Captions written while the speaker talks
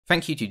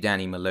Thank you to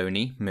Danny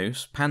Maloney,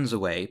 Moose,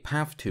 Panzerway,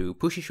 Pav2,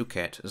 Pushy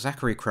Chouquette,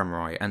 Zachary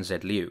Crumroy, and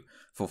Zed Liu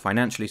for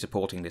financially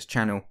supporting this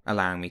channel,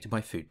 allowing me to buy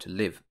food to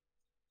live.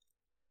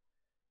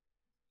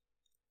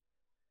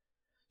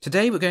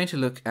 Today we're going to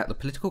look at the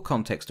political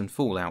context and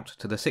fallout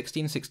to the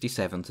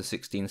 1667 to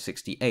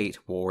 1668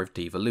 War of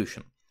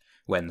Devolution,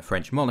 when the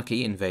French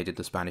monarchy invaded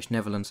the Spanish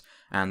Netherlands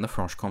and the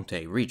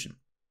Franche-Comté region.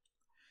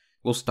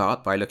 We'll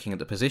start by looking at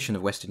the position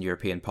of Western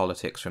European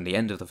politics from the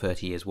end of the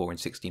 30 Years' War in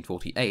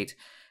 1648,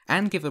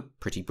 and give a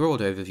pretty broad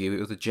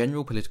overview of the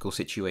general political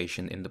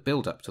situation in the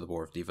build-up to the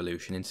War of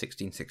Devolution in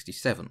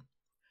 1667,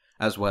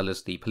 as well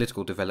as the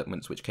political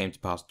developments which came to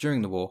pass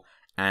during the war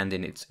and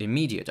in its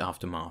immediate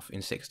aftermath in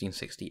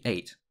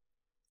 1668.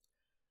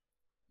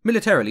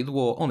 Militarily, the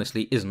war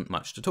honestly isn't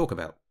much to talk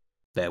about.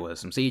 There were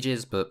some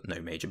sieges, but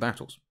no major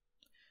battles.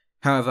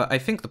 However, I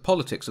think the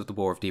politics of the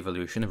War of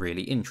Devolution are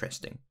really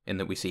interesting, in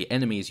that we see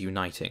enemies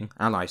uniting,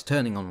 allies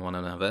turning on one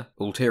another,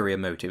 ulterior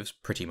motives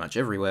pretty much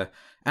everywhere,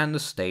 and the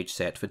stage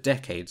set for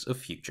decades of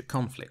future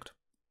conflict.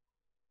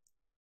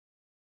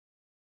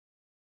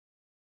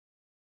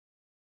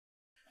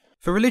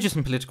 For religious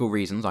and political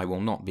reasons I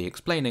will not be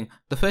explaining,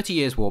 the 30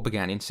 Years' War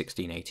began in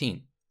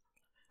 1618.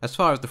 As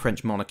far as the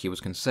French monarchy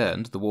was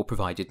concerned, the war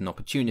provided an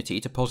opportunity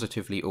to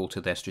positively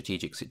alter their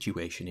strategic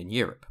situation in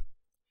Europe.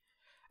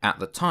 At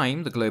the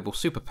time, the global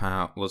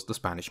superpower was the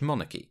Spanish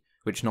monarchy,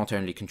 which not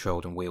only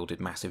controlled and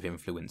wielded massive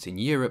influence in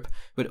Europe,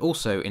 but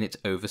also in its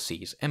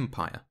overseas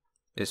empire,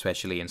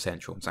 especially in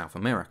Central and South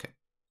America.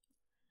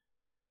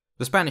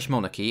 The Spanish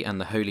monarchy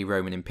and the Holy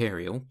Roman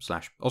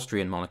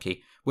Imperial/Austrian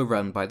monarchy were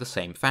run by the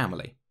same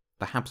family,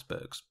 the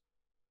Habsburgs.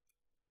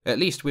 At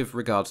least with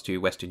regards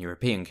to Western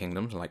European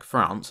kingdoms like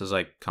France, as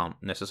I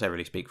can't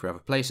necessarily speak for other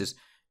places,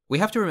 we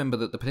have to remember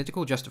that the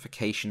political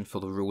justification for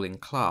the ruling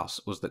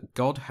class was that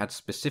God had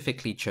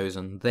specifically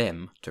chosen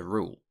them to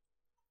rule.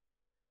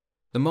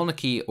 The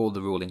monarchy or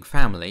the ruling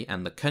family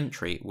and the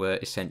country were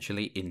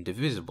essentially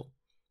indivisible,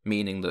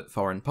 meaning that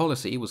foreign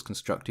policy was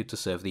constructed to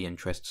serve the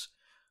interests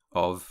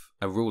of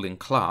a ruling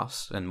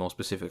class, and more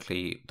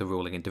specifically the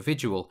ruling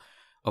individual,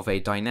 of a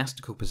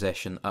dynastical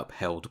possession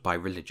upheld by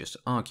religious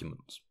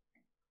arguments.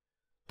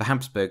 The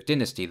Habsburg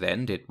dynasty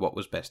then did what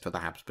was best for the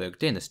Habsburg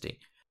dynasty.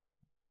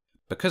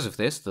 Because of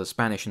this, the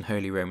Spanish and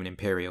Holy Roman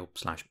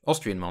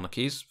Imperial/Austrian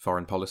monarchies'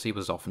 foreign policy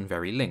was often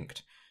very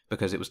linked,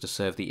 because it was to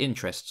serve the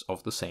interests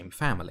of the same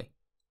family.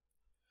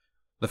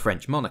 The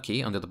French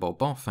monarchy, under the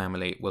Bourbon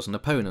family, was an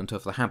opponent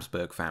of the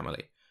Habsburg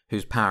family,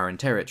 whose power and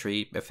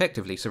territory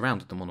effectively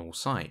surrounded them on all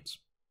sides.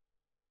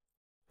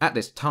 At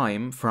this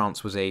time,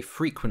 France was a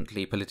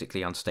frequently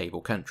politically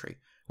unstable country,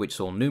 which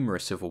saw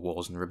numerous civil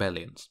wars and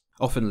rebellions,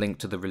 often linked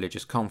to the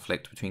religious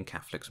conflict between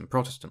Catholics and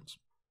Protestants.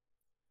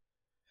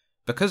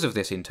 Because of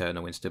this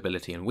internal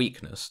instability and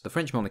weakness, the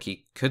French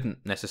monarchy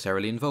couldn't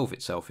necessarily involve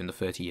itself in the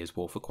 30 Years'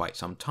 War for quite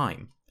some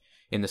time,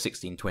 in the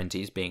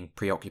 1620s being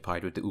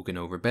preoccupied with the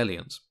Huguenot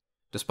rebellions,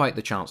 despite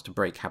the chance to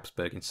break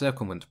Habsburg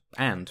encirclement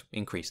and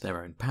increase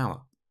their own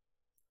power.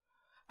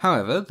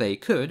 However, they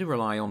could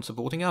rely on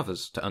supporting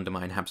others to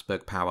undermine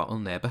Habsburg power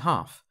on their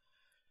behalf.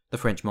 The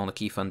French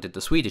monarchy funded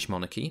the Swedish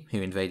monarchy,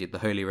 who invaded the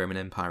Holy Roman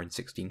Empire in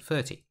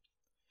 1630.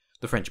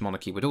 The French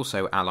monarchy would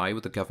also ally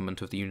with the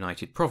government of the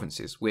United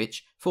Provinces,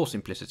 which, for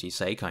simplicity's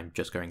sake, I'm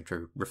just going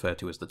to refer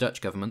to as the Dutch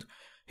government,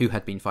 who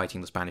had been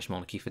fighting the Spanish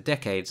monarchy for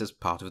decades as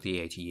part of the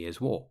 80 Years'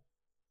 War.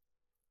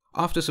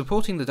 After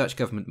supporting the Dutch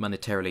government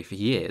monetarily for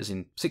years,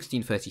 in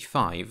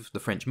 1635, the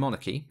French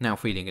monarchy, now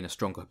feeling in a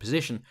stronger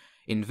position,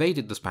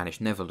 invaded the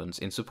Spanish Netherlands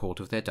in support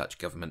of their Dutch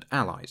government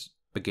allies,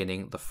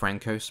 beginning the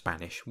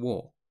Franco-Spanish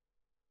War.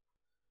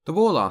 The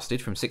war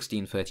lasted from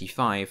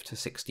 1635 to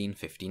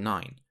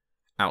 1659.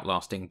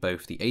 Outlasting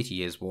both the 80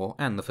 Years' War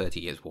and the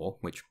 30 Years' War,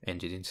 which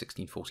ended in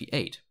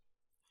 1648.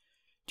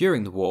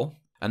 During the war,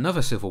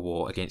 another civil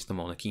war against the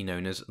monarchy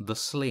known as the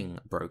Sling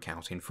broke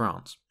out in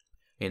France,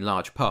 in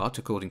large part,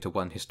 according to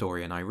one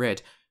historian I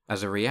read,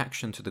 as a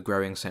reaction to the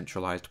growing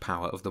centralised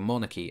power of the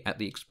monarchy at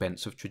the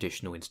expense of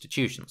traditional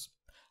institutions,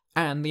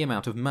 and the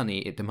amount of money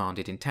it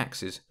demanded in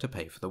taxes to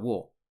pay for the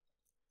war.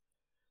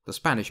 The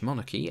Spanish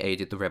monarchy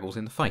aided the rebels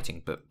in the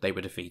fighting, but they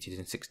were defeated in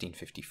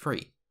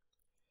 1653.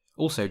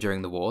 Also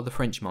during the war, the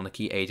French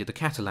monarchy aided the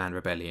Catalan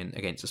rebellion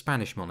against the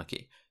Spanish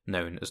monarchy,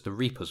 known as the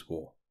Reapers'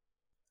 War.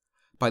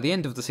 By the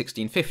end of the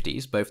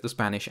 1650s, both the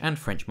Spanish and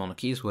French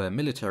monarchies were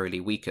militarily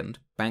weakened,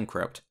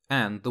 bankrupt,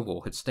 and the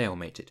war had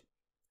stalemated.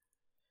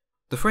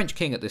 The French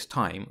king at this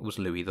time was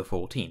Louis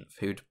XIV,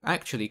 who'd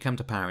actually come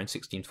to power in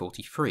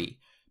 1643,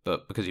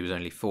 but because he was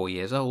only 4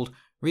 years old,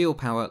 real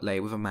power lay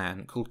with a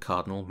man called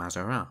Cardinal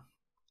Mazarin.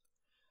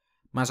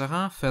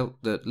 Mazarin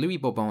felt that Louis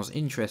Bourbon's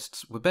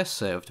interests were best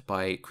served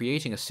by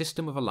creating a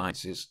system of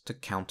alliances to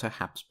counter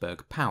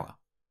Habsburg power.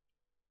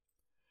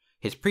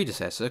 His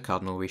predecessor,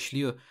 Cardinal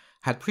Richelieu,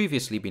 had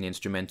previously been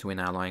instrumental in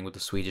allying with the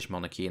Swedish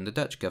monarchy and the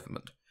Dutch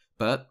government,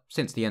 but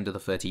since the end of the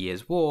 30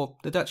 Years' War,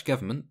 the Dutch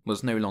government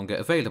was no longer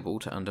available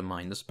to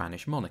undermine the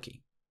Spanish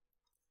monarchy.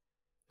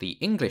 The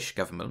English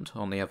government,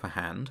 on the other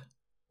hand,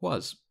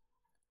 was.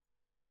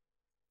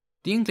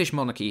 The English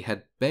monarchy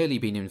had barely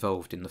been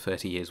involved in the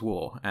 30 Years'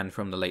 War, and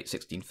from the late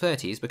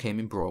 1630s became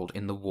embroiled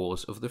in the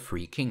Wars of the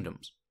Three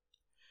Kingdoms.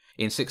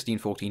 In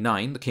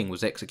 1649, the king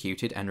was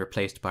executed and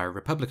replaced by a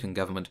republican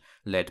government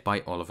led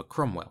by Oliver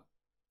Cromwell.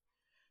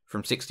 From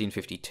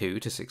 1652 to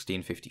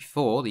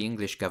 1654, the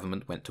English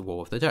government went to war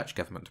with the Dutch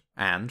government,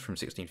 and from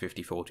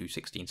 1654 to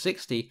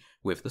 1660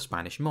 with the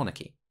Spanish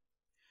monarchy.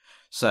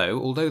 So,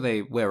 although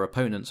they were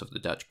opponents of the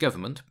Dutch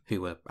government, who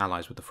were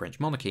allies with the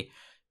French monarchy,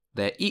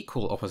 their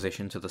equal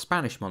opposition to the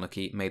Spanish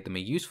monarchy made them a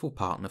useful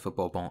partner for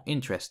Bourbon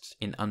interests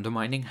in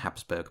undermining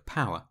Habsburg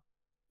power.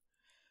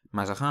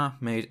 Mazarin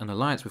made an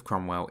alliance with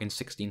Cromwell in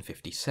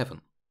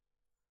 1657.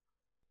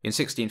 In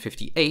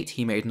 1658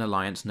 he made an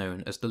alliance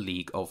known as the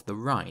League of the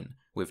Rhine,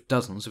 with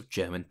dozens of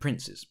German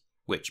princes,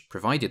 which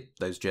provided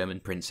those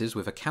German princes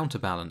with a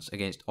counterbalance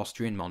against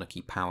Austrian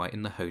monarchy power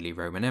in the Holy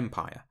Roman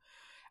Empire,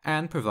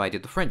 and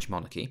provided the French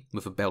monarchy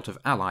with a belt of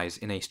allies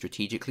in a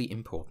strategically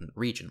important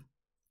region.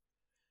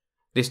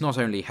 This not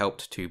only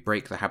helped to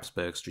break the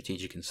Habsburg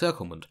strategic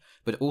encirclement,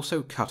 but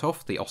also cut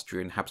off the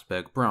Austrian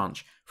Habsburg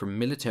branch from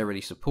militarily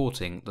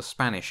supporting the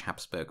Spanish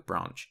Habsburg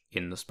branch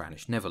in the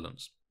Spanish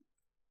Netherlands.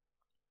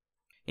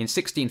 In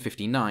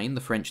 1659,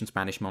 the French and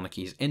Spanish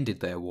monarchies ended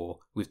their war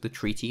with the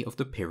Treaty of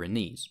the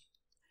Pyrenees.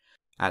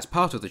 As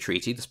part of the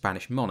treaty, the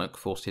Spanish monarch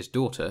forced his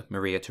daughter,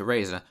 Maria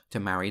Theresa,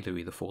 to marry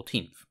Louis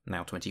XIV,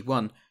 now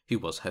 21, who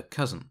was her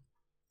cousin.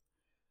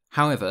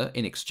 However,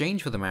 in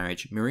exchange for the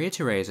marriage, Maria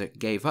Theresa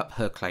gave up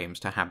her claims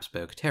to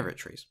Habsburg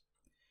territories.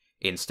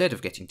 Instead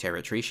of getting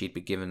territory, she'd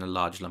be given a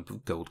large lump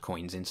of gold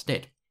coins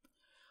instead.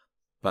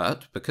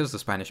 But, because the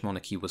Spanish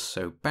monarchy was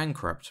so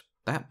bankrupt,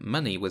 that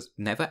money was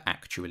never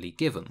actually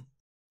given,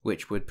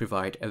 which would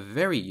provide a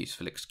very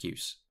useful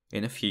excuse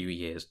in a few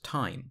years'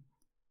 time.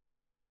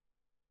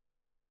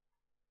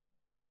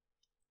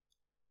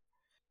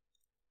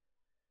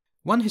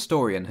 One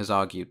historian has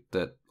argued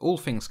that, all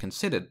things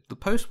considered, the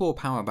post-war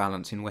power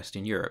balance in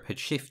Western Europe had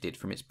shifted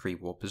from its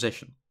pre-war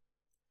position.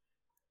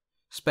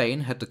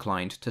 Spain had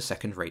declined to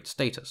second-rate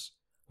status,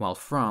 while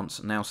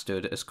France now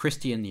stood as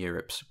Christian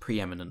Europe's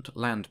preeminent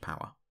land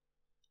power.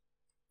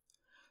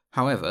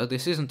 However,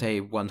 this isn't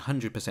a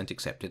 100%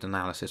 accepted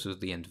analysis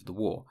of the end of the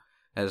war,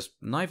 as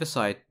neither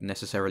side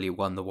necessarily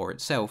won the war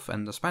itself,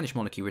 and the Spanish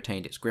monarchy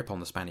retained its grip on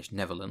the Spanish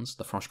Netherlands,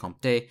 the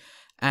Franche-Comté,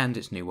 and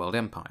its New World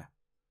Empire.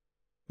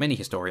 Many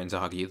historians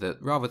argue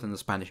that rather than the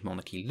Spanish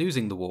monarchy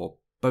losing the war,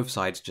 both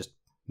sides just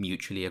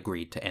mutually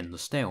agreed to end the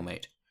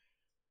stalemate.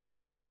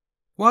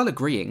 While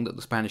agreeing that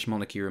the Spanish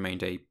monarchy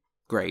remained a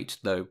great,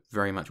 though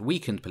very much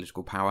weakened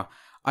political power,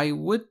 I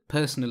would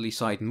personally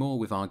side more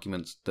with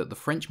arguments that the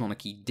French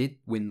monarchy did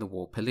win the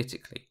war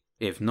politically,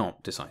 if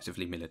not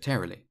decisively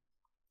militarily.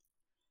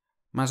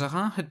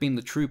 Mazarin had been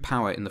the true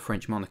power in the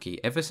French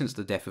monarchy ever since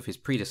the death of his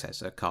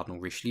predecessor, Cardinal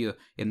Richelieu,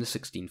 in the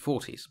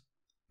 1640s.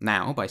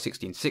 Now, by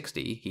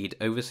 1660, he'd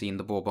overseen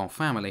the Bourbon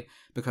family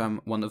become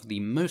one of the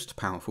most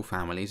powerful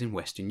families in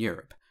Western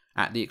Europe,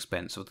 at the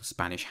expense of the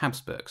Spanish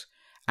Habsburgs,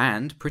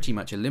 and pretty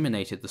much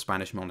eliminated the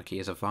Spanish monarchy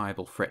as a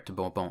viable threat to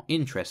Bourbon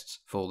interests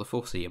for the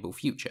foreseeable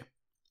future.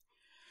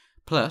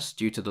 Plus,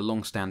 due to the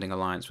long-standing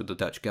alliance with the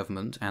Dutch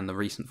government and the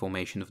recent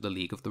formation of the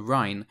League of the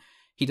Rhine,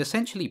 he'd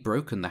essentially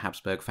broken the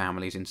Habsburg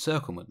family's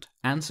encirclement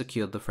and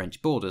secured the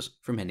French borders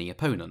from any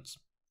opponents.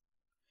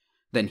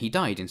 Then he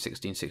died in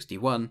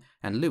 1661,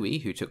 and Louis,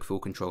 who took full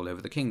control over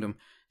the kingdom,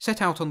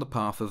 set out on the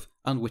path of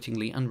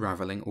unwittingly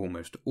unravelling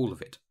almost all of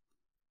it.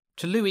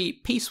 To Louis,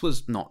 peace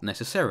was not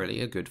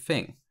necessarily a good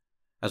thing.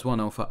 As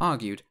one author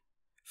argued,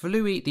 for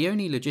Louis the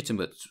only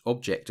legitimate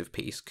object of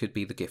peace could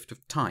be the gift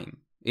of time,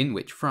 in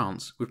which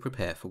France would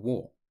prepare for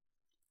war.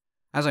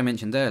 As I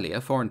mentioned earlier,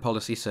 foreign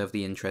policy served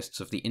the interests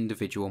of the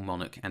individual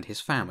monarch and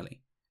his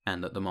family,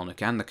 and that the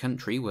monarch and the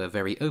country were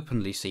very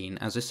openly seen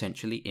as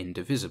essentially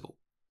indivisible.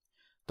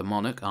 The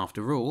monarch,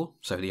 after all,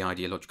 so the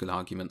ideological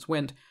arguments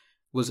went,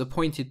 was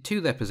appointed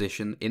to their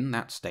position in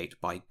that state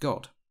by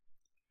God.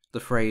 The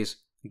phrase,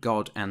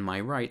 "God and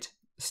my right,"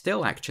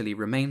 still actually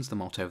remains the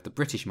motto of the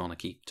British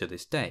monarchy to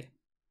this day.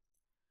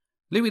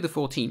 Louis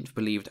XIV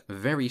believed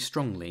very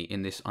strongly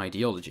in this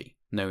ideology,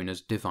 known as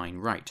divine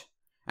right,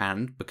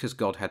 and because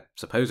God had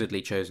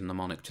supposedly chosen the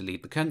monarch to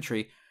lead the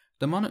country,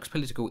 the monarch's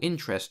political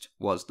interest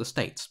was the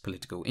state's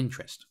political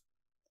interest.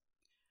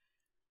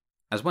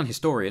 As one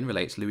historian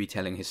relates Louis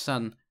telling his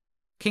son,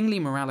 "Kingly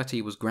morality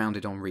was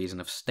grounded on reason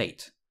of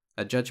state,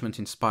 a judgment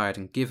inspired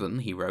and given,"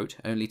 he wrote,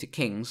 "only to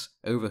kings,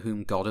 over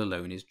whom God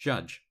alone is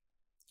judge."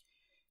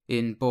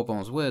 In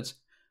Bourbon's words,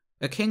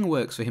 "A king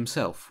works for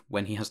himself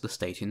when he has the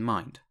state in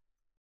mind.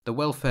 The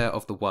welfare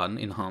of the one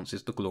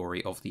enhances the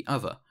glory of the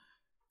other.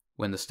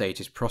 When the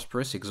state is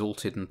prosperous,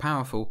 exalted, and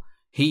powerful,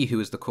 he who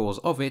is the cause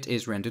of it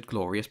is rendered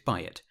glorious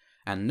by it,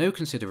 and no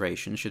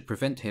consideration should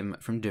prevent him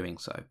from doing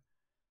so,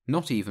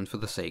 not even for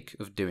the sake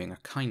of doing a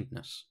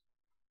kindness."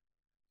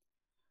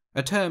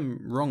 A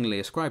term wrongly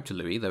ascribed to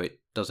Louis, though it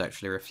does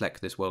actually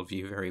reflect this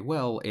worldview very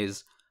well,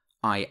 is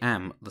 "I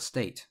am the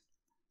state."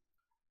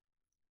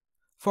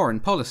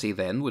 Foreign policy,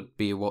 then, would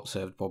be what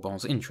served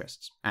Bourbon's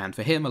interests, and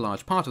for him a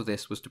large part of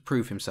this was to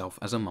prove himself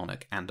as a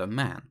monarch and a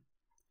man,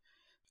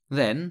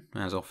 Then,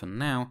 as often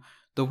now,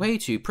 the way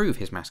to prove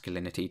his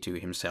masculinity to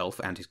himself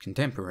and his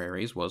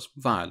contemporaries was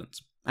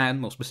violence, and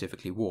more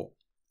specifically war.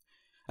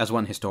 As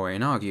one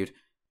historian argued,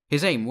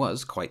 his aim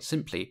was, quite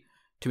simply,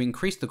 to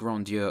increase the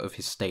grandeur of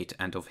his state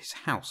and of his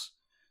house,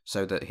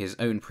 so that his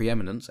own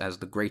preeminence as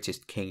the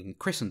greatest king in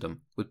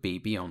Christendom would be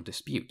beyond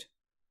dispute.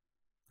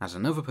 As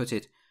another put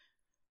it,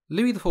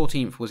 Louis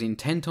XIV was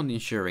intent on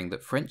ensuring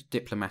that French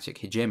diplomatic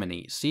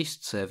hegemony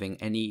ceased serving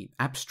any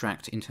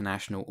abstract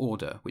international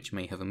order which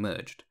may have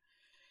emerged.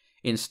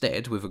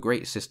 Instead, with a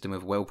great system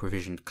of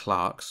well-provisioned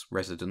clerks,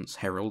 residents,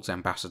 heralds,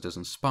 ambassadors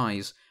and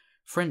spies,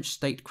 French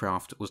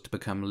statecraft was to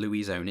become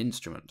Louis's own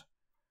instrument,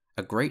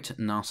 a great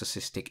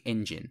narcissistic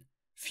engine,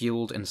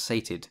 fueled and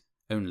sated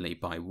only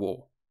by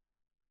war.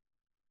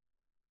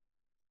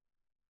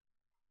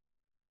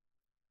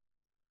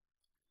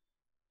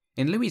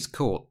 In Louis's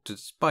court,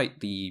 despite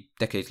the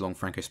decades-long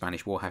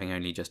Franco-Spanish War having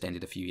only just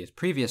ended a few years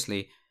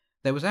previously,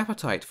 there was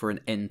appetite for an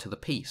end to the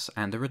peace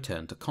and a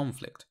return to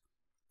conflict.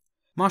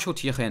 Marshal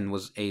Turenne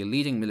was a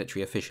leading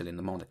military official in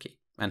the monarchy,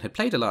 and had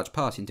played a large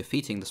part in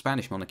defeating the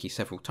Spanish monarchy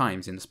several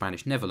times in the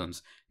Spanish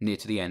Netherlands near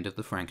to the end of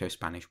the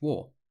Franco-Spanish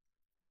War.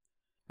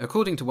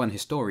 According to one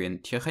historian,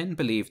 Turenne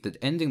believed that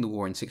ending the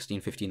war in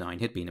 1659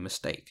 had been a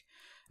mistake,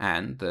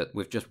 and that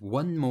with just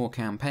one more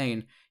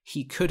campaign,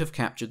 he could have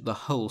captured the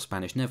whole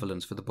Spanish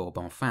Netherlands for the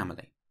Bourbon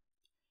family.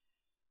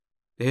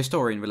 The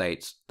historian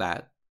relates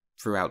that,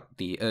 throughout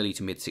the early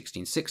to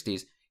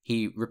mid-1660s,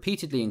 he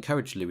repeatedly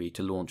encouraged Louis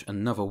to launch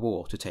another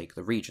war to take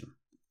the region.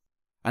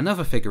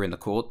 Another figure in the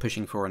court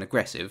pushing for an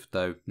aggressive,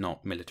 though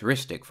not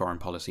militaristic, foreign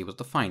policy was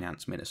the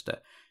finance minister,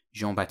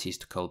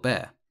 Jean-Baptiste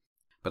Colbert,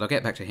 but I'll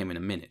get back to him in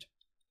a minute.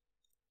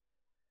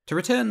 To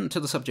return to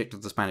the subject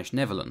of the Spanish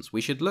Netherlands,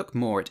 we should look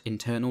more at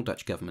internal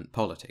Dutch government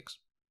politics.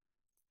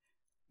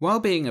 While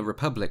being a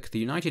republic, the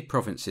United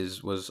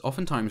Provinces was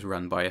oftentimes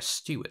run by a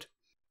steward.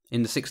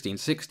 In the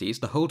 1660s,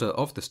 the holder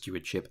of the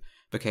stewardship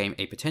became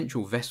a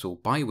potential vessel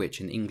by which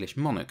an English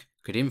monarch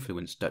could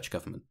influence Dutch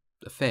government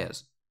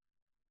affairs.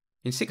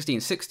 In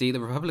 1660, the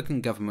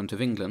Republican government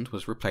of England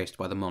was replaced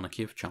by the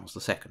monarchy of Charles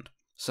II,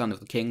 son of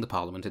the king the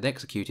Parliament had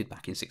executed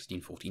back in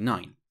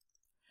 1649.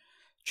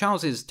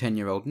 Charles's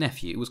 10-year-old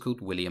nephew was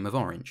called William of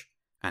Orange,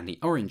 and the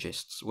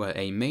Orangists were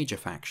a major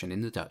faction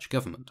in the Dutch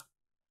government.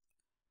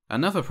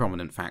 Another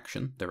prominent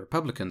faction, the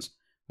Republicans,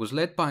 was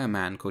led by a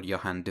man called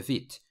Johan de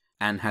Witt,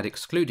 and had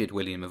excluded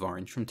William of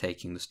Orange from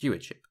taking the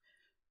stewardship,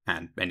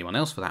 and anyone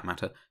else for that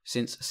matter,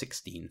 since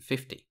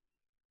 1650.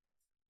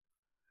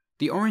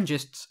 The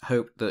Orangists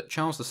hoped that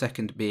Charles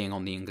II being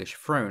on the English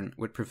throne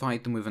would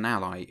provide them with an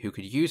ally who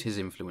could use his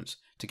influence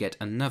to get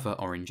another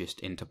Orangist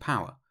into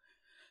power,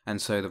 and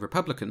so the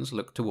Republicans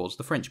looked towards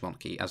the French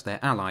monarchy as their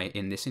ally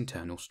in this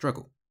internal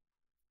struggle.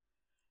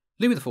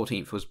 Louis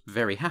XIV was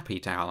very happy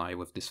to ally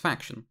with this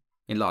faction,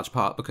 in large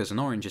part because an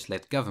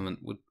Orangist-led government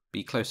would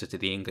be closer to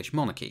the English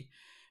monarchy,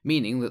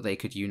 meaning that they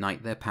could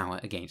unite their power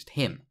against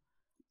him.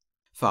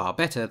 Far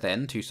better,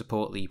 then, to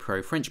support the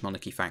pro-French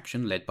monarchy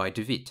faction led by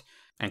de Witt,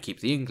 and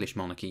keep the English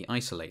monarchy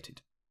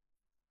isolated.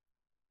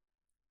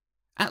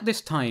 At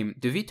this time,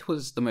 de Witt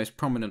was the most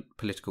prominent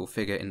political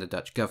figure in the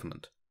Dutch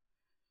government.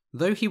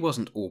 Though he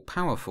wasn't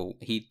all-powerful,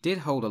 he did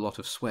hold a lot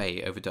of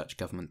sway over Dutch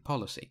government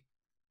policy.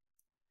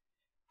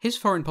 His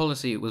foreign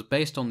policy was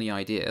based on the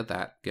idea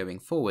that, going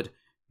forward,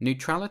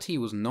 neutrality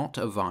was not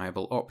a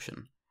viable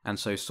option, and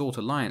so sought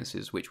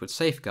alliances which would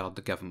safeguard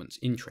the government's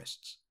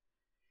interests.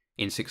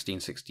 In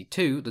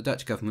 1662, the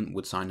Dutch government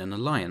would sign an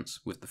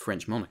alliance with the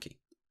French monarchy.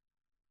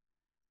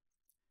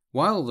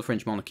 While the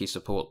French monarchy's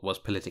support was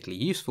politically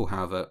useful,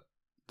 however,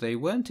 they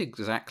weren't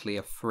exactly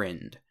a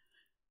friend.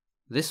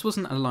 This was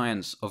an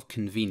alliance of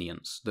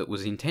convenience that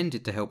was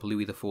intended to help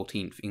Louis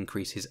XIV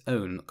increase his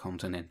own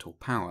continental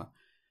power,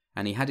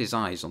 and he had his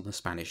eyes on the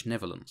Spanish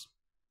Netherlands.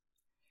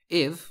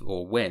 If,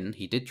 or when,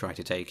 he did try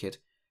to take it,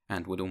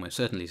 and would almost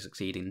certainly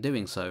succeed in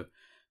doing so,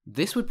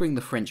 this would bring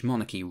the French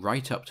monarchy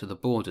right up to the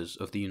borders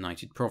of the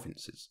United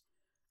Provinces,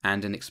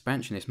 and an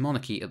expansionist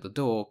monarchy at the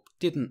door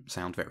didn't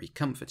sound very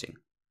comforting.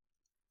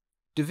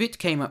 De Witt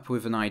came up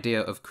with an idea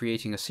of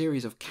creating a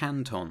series of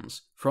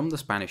cantons from the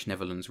Spanish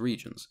Netherlands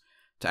regions,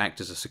 to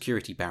act as a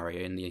security barrier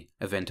in the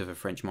event of a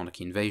French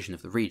monarchy invasion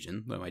of the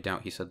region, though I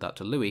doubt he said that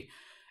to Louis,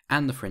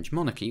 and the French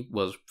monarchy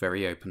was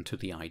very open to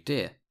the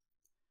idea.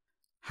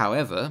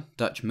 However,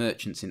 Dutch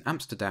merchants in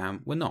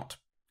Amsterdam were not,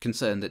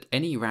 concerned that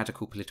any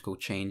radical political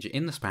change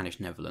in the Spanish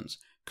Netherlands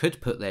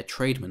could put their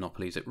trade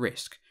monopolies at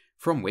risk,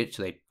 from which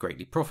they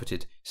greatly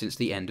profited since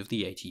the end of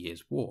the 80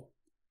 Years' War.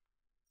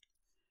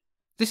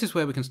 This is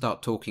where we can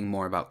start talking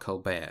more about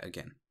Colbert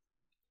again.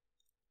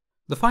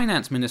 The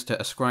finance minister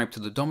ascribed to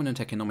the dominant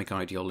economic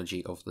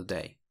ideology of the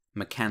day,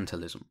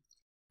 mercantilism,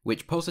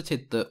 which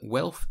posited that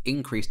wealth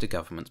increased a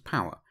government's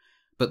power,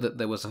 but that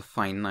there was a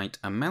finite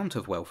amount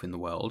of wealth in the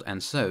world,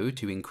 and so,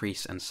 to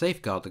increase and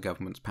safeguard the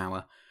government's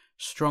power,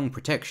 strong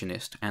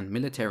protectionist and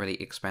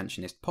militarily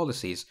expansionist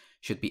policies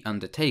should be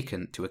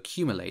undertaken to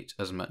accumulate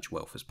as much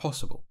wealth as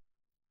possible.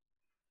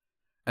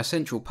 A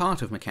central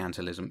part of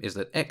mercantilism is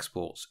that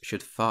exports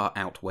should far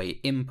outweigh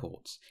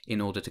imports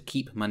in order to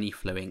keep money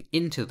flowing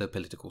into the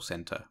political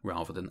centre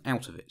rather than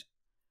out of it.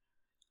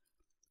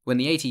 When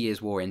the 80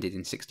 Years' War ended in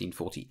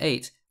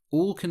 1648,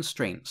 all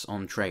constraints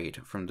on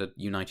trade from the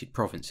United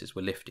Provinces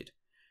were lifted,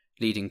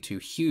 leading to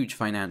huge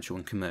financial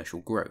and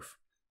commercial growth.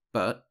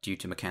 But, due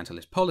to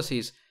mercantilist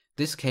policies,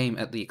 this came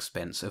at the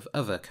expense of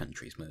other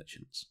countries'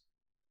 merchants.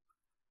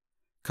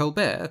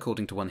 Colbert,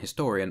 according to one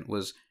historian,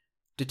 was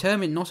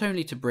determined not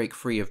only to break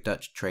free of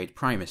Dutch trade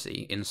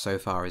primacy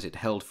insofar as it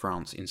held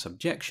France in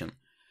subjection,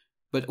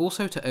 but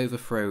also to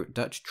overthrow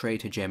Dutch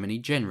trade hegemony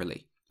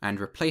generally and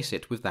replace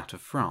it with that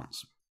of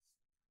France.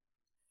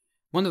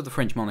 One of the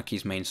French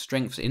monarchy's main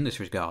strengths in this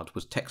regard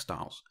was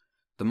textiles,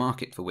 the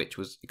market for which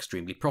was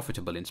extremely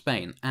profitable in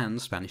Spain and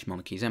the Spanish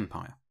monarchy's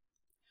empire.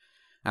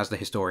 As the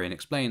historian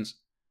explains,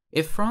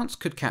 if France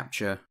could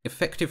capture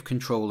effective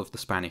control of the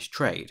Spanish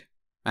trade,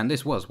 and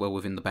this was well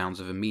within the bounds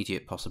of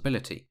immediate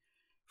possibility,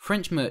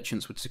 French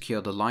merchants would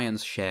secure the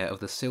lion's share of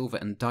the silver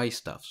and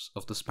dyestuffs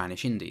of the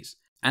Spanish Indies,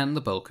 and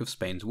the bulk of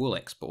Spain's wool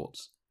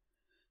exports.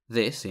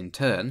 This, in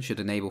turn,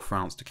 should enable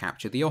France to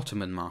capture the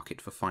Ottoman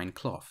market for fine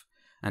cloth,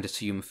 and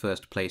assume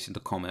first place in the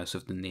commerce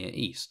of the Near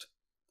East.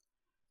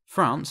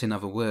 France, in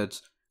other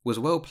words, was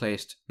well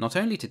placed not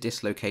only to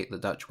dislocate the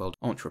Dutch world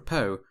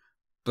entrepot,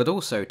 but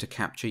also to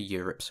capture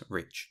Europe's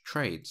rich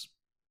trades.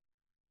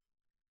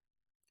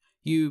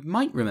 You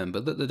might remember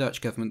that the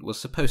Dutch government was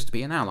supposed to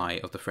be an ally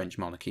of the French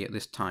monarchy at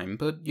this time,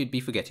 but you'd be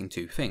forgetting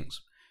two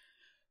things.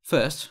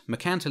 First,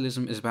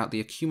 mercantilism is about the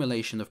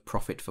accumulation of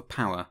profit for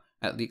power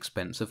at the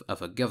expense of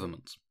other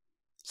governments.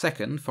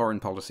 Second,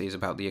 foreign policy is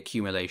about the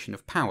accumulation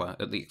of power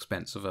at the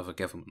expense of other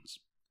governments.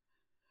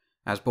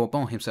 As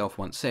Bourbon himself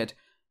once said,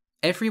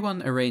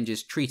 everyone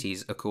arranges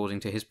treaties according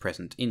to his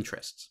present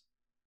interests.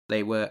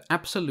 They were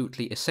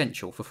absolutely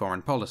essential for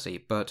foreign policy,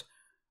 but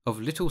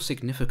of little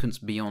significance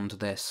beyond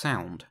their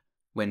sound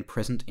when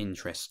present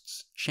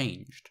interests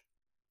changed.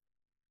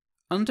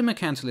 Under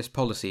mercantilist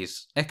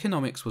policies,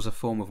 economics was a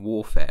form of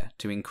warfare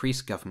to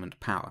increase government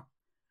power.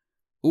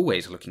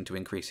 Always looking to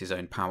increase his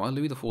own power,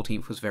 Louis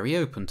XIV was very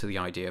open to the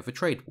idea of a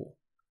trade war.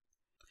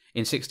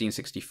 In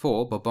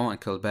 1664, Bourbon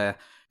and Colbert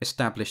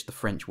established the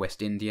French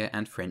West India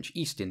and French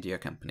East India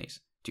Companies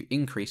to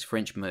increase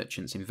French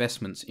merchants'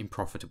 investments in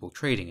profitable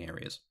trading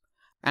areas,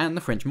 and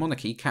the French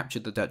monarchy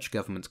captured the Dutch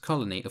government's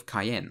colony of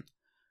Cayenne.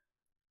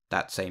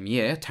 That same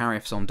year,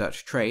 tariffs on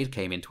Dutch trade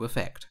came into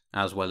effect,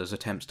 as well as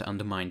attempts to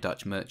undermine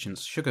Dutch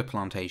merchants' sugar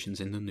plantations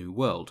in the New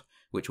World,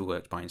 which were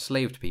worked by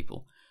enslaved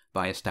people,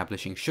 by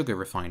establishing sugar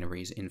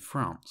refineries in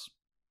France.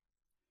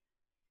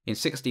 In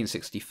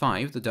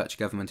 1665, the Dutch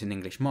government and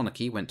English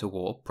monarchy went to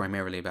war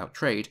primarily about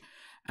trade,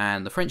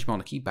 and the French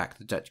monarchy backed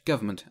the Dutch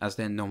government as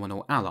their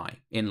nominal ally,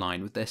 in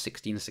line with their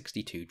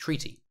 1662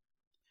 treaty.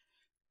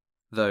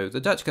 Though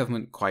the Dutch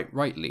government quite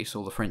rightly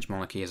saw the French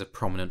monarchy as a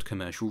prominent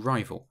commercial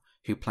rival,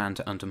 who planned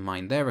to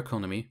undermine their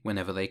economy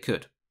whenever they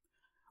could,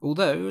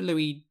 although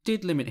Louis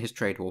did limit his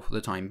trade war for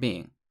the time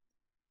being.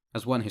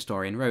 As one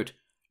historian wrote,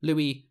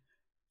 Louis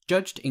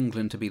judged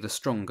England to be the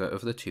stronger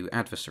of the two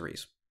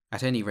adversaries,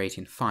 at any rate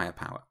in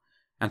firepower,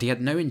 and he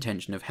had no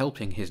intention of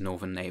helping his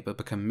northern neighbour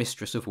become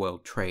mistress of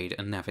world trade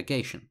and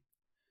navigation.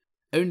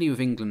 Only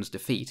with England's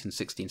defeat in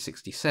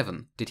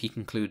 1667 did he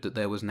conclude that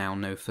there was now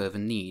no further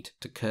need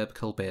to curb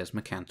Colbert's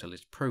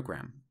mercantilist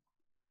programme.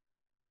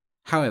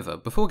 However,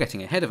 before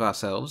getting ahead of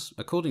ourselves,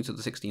 according to the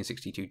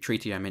 1662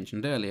 treaty I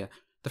mentioned earlier,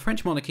 the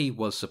French monarchy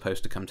was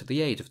supposed to come to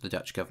the aid of the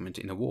Dutch government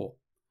in a war.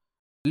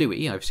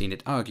 Louis, I've seen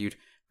it argued,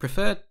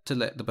 preferred to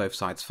let the both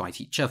sides fight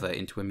each other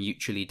into a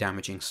mutually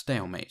damaging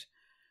stalemate,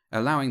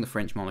 allowing the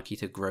French monarchy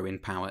to grow in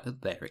power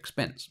at their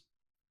expense.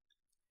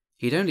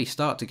 He'd only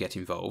start to get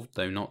involved,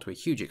 though not to a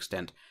huge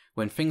extent,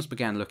 when things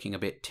began looking a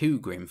bit too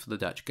grim for the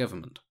Dutch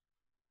government.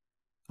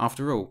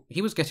 After all,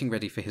 he was getting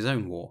ready for his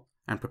own war,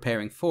 and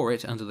preparing for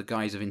it under the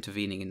guise of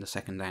intervening in the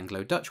Second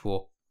Anglo-Dutch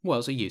War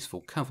was a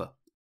useful cover.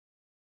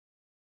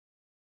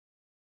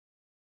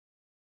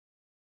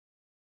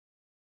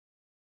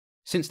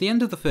 Since the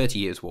end of the 30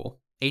 Years' War,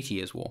 80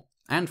 Years' War,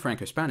 and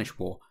Franco-Spanish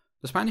War,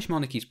 the Spanish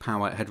monarchy's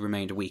power had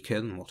remained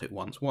weaker than what it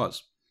once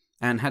was,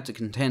 and had to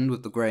contend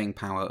with the growing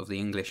power of the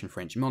English and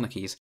French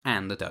monarchies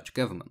and the Dutch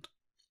government.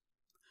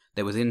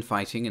 There was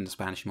infighting in the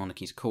Spanish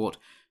monarchy's court,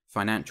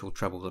 financial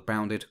troubles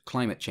abounded,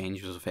 climate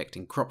change was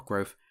affecting crop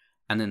growth,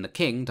 and then the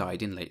king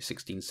died in late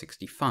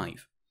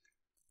 1665.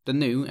 The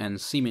new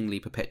and seemingly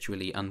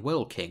perpetually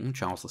unwell king,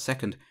 Charles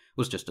II,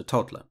 was just a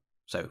toddler,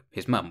 so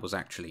his mum was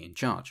actually in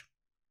charge.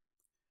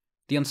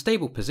 The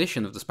unstable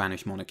position of the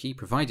Spanish monarchy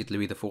provided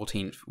Louis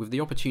XIV with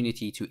the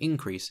opportunity to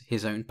increase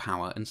his own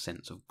power and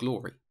sense of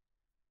glory.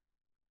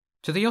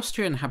 To the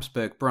Austrian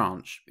Habsburg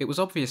branch, it was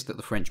obvious that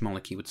the French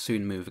monarchy would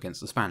soon move against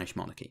the Spanish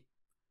monarchy.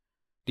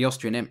 The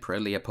Austrian Emperor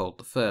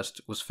Leopold I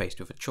was faced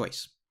with a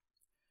choice.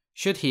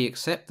 Should he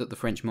accept that the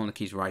French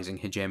monarchy's rising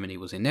hegemony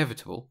was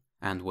inevitable,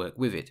 and work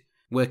with it,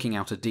 working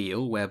out a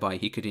deal whereby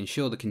he could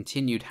ensure the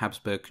continued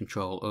Habsburg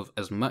control of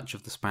as much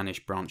of the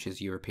Spanish branch's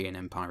European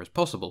empire as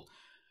possible,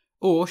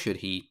 Or should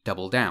he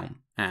double down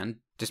and,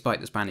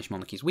 despite the Spanish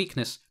monarchy's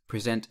weakness,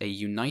 present a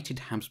united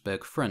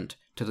Habsburg front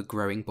to the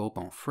growing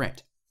Bourbon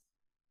threat?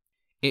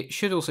 It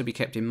should also be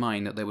kept in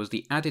mind that there was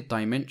the added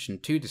dimension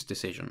to this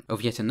decision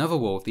of yet another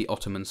war with the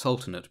Ottoman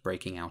Sultanate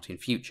breaking out in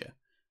future,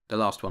 the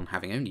last one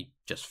having only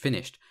just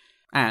finished,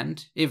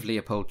 and if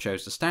Leopold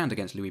chose to stand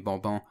against Louis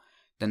Bourbon,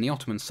 then the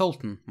Ottoman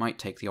Sultan might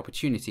take the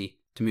opportunity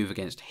to move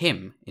against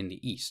him in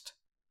the east.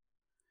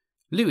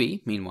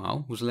 Louis,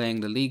 meanwhile, was laying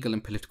the legal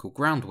and political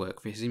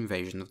groundwork for his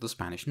invasion of the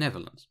Spanish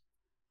Netherlands.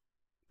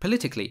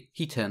 Politically,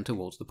 he turned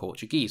towards the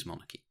Portuguese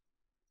monarchy.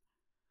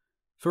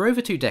 For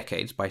over 2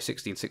 decades, by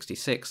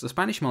 1666, the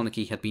Spanish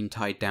monarchy had been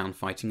tied down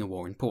fighting a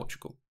war in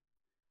Portugal.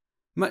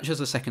 Much as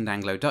the Second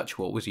Anglo-Dutch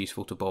War was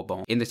useful to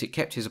Bourbon in that it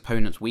kept his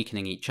opponents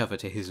weakening each other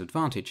to his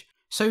advantage,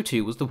 so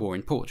too was the war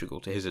in Portugal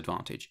to his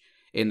advantage,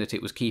 in that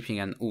it was keeping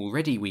an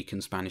already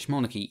weakened Spanish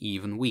monarchy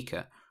even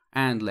weaker,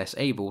 and less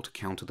able to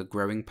counter the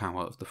growing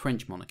power of the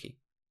French monarchy.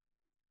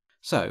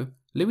 So,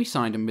 Louis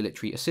signed a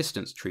military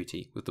assistance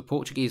treaty with the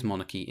Portuguese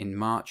monarchy in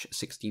March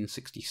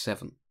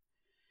 1667.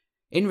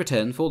 In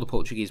return for the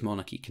Portuguese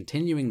monarchy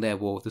continuing their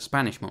war with the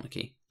Spanish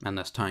monarchy, and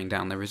thus tying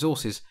down their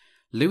resources,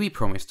 Louis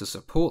promised to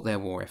support their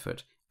war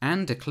effort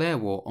and declare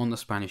war on the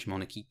Spanish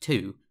monarchy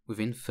too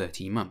within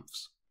 30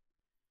 months.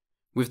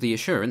 With the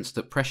assurance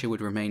that pressure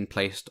would remain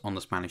placed on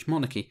the Spanish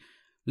monarchy,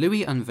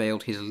 Louis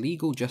unveiled his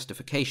legal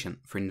justification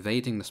for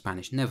invading the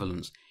Spanish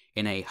Netherlands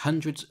in a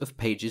hundreds of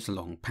pages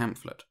long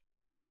pamphlet.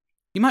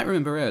 You might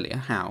remember earlier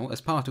how,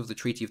 as part of the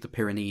Treaty of the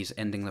Pyrenees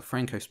ending the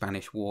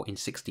Franco-Spanish War in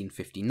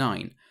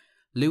 1659,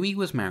 Louis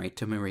was married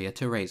to Maria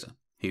Theresa,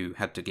 who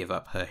had to give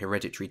up her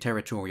hereditary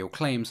territorial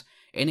claims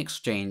in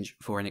exchange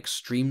for an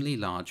extremely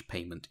large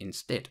payment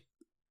instead.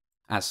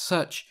 As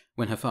such,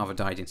 when her father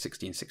died in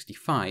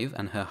 1665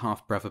 and her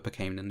half-brother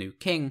became the new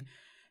king,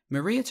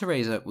 Maria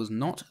Theresa was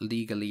not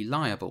legally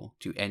liable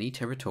to any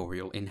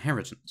territorial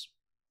inheritance.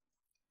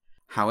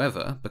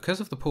 However, because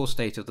of the poor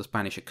state of the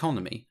Spanish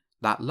economy,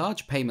 that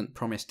large payment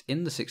promised in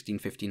the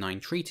 1659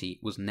 treaty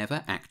was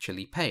never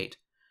actually paid.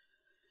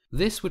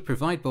 This would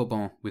provide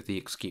Bourbon with the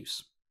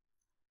excuse.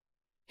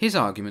 His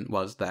argument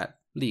was that,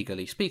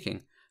 legally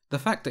speaking, the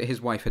fact that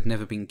his wife had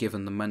never been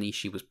given the money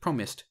she was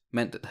promised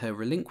meant that her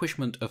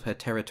relinquishment of her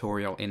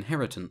territorial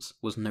inheritance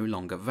was no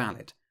longer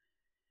valid.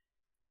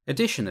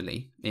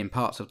 Additionally, in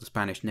parts of the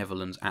Spanish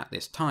Netherlands at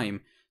this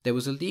time, there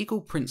was a legal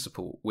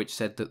principle which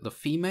said that the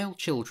female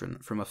children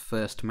from a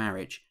first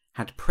marriage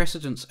had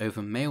precedence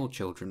over male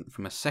children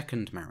from a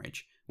second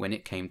marriage when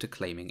it came to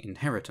claiming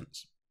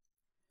inheritance.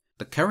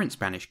 The current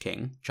Spanish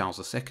king,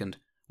 Charles II,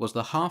 was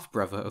the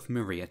half-brother of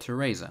Maria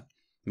Theresa,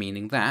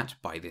 meaning that,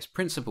 by this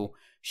principle,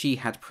 she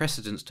had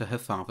precedence to her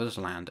father's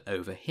land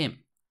over him.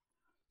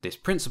 This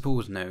principle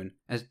was known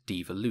as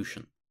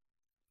devolution.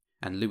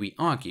 And Louis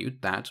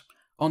argued that,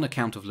 on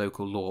account of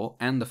local law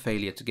and the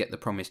failure to get the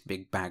promised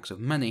big bags of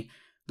money,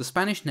 the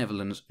Spanish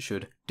Netherlands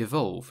should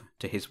devolve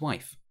to his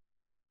wife.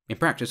 In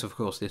practice, of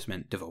course, this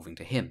meant devolving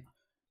to him.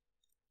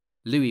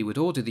 Louis would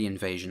order the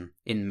invasion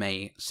in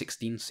May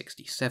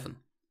 1667.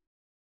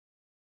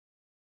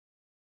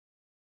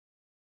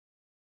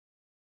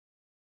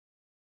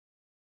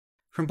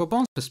 From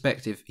Bourbon's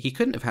perspective, he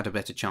couldn't have had a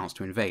better chance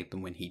to invade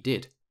than when he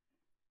did.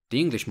 The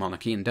English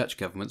monarchy and Dutch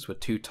governments were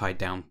too tied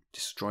down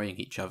destroying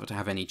each other to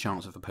have any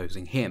chance of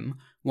opposing him,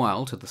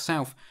 while, to the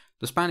south,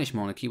 the Spanish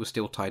monarchy was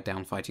still tied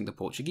down fighting the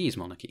Portuguese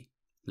monarchy,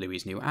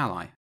 Louis's new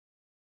ally.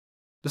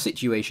 The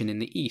situation in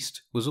the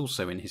east was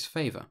also in his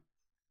favour.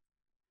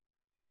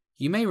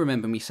 You may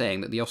remember me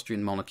saying that the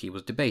Austrian monarchy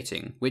was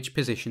debating which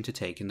position to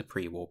take in the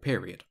pre-war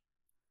period.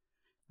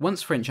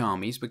 Once French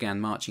armies began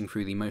marching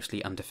through the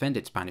mostly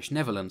undefended Spanish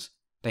Netherlands,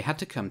 they had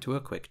to come to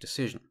a quick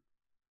decision.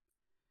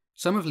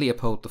 Some of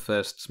Leopold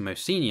I's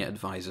most senior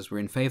advisors were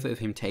in favour of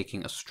him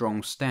taking a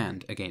strong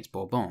stand against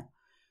Bourbon.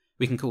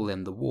 We can call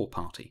them the War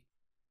Party.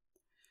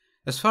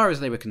 As far as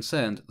they were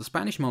concerned, the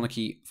Spanish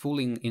monarchy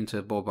falling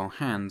into Bourbon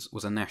hands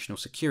was a national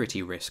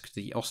security risk to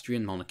the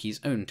Austrian monarchy's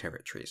own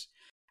territories,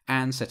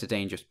 and set a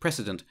dangerous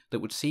precedent that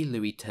would see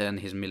Louis turn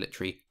his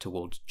military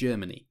towards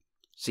Germany,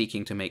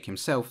 seeking to make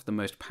himself the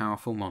most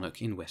powerful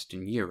monarch in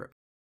Western Europe.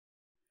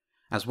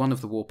 As one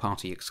of the War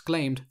Party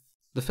exclaimed,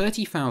 "The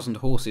 30,000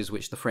 horses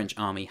which the French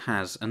army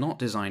has are not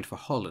designed for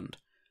Holland,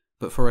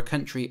 but for a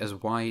country as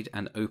wide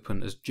and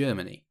open as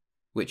Germany,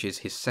 which is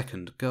his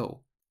second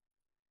goal."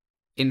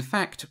 In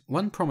fact,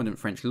 one prominent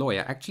French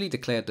lawyer actually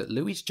declared that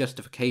Louis's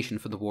justification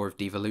for the War of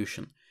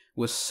Devolution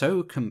was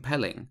so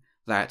compelling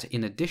that,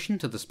 in addition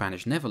to the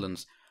Spanish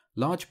Netherlands,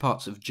 large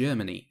parts of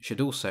Germany should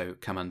also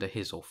come under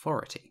his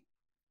authority.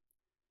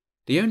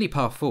 The only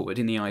path forward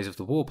in the eyes of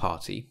the War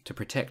Party to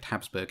protect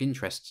Habsburg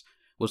interests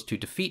was to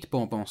defeat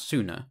Bourbon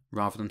sooner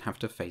rather than have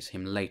to face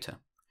him later,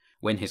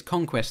 when his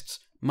conquests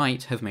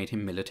might have made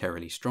him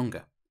militarily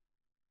stronger.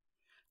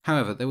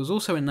 However, there was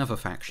also another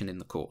faction in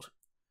the court.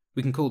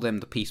 We can call them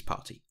the Peace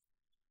Party.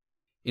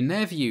 In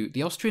their view,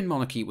 the Austrian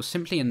monarchy was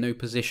simply in no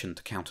position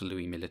to counter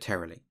Louis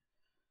militarily.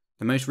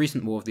 The most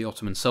recent war of the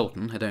Ottoman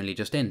Sultan had only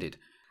just ended,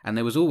 and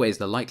there was always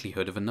the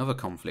likelihood of another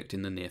conflict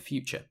in the near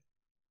future.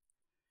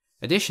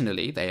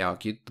 Additionally, they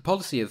argued the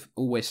policy of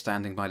always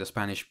standing by the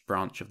Spanish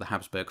branch of the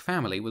Habsburg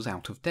family was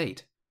out of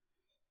date.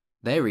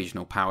 Their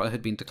regional power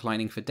had been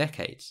declining for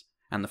decades,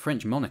 and the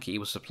French monarchy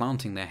was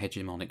supplanting their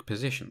hegemonic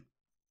position.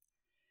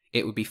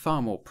 It would be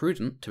far more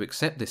prudent to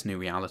accept this new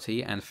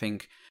reality and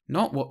think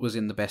not what was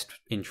in the best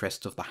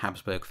interests of the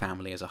Habsburg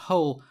family as a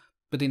whole,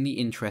 but in the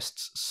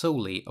interests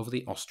solely of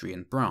the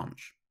Austrian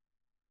branch.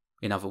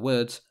 In other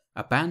words,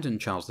 abandon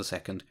Charles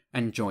II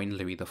and join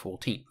Louis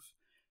XIV,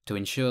 to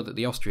ensure that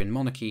the Austrian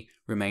monarchy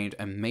remained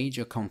a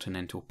major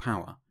continental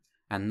power,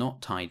 and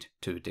not tied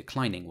to a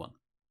declining one.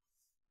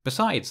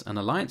 Besides, an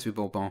alliance with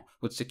Bourbon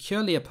would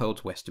securely uphold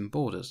western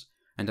borders,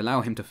 and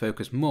allow him to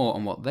focus more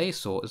on what they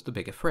saw as the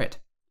bigger threat,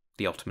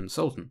 the Ottoman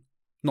Sultan,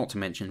 not to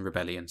mention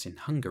rebellions in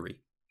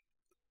Hungary.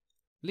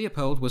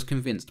 Leopold was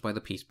convinced by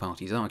the peace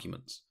party's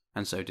arguments,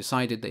 and so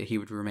decided that he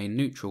would remain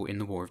neutral in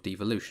the War of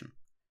Devolution,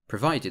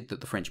 provided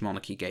that the French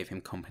monarchy gave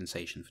him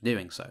compensation for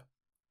doing so.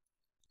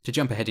 To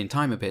jump ahead in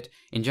time a bit,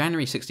 in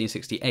January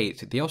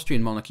 1668 the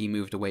Austrian monarchy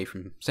moved away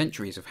from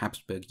centuries of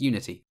Habsburg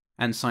unity,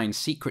 and signed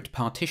secret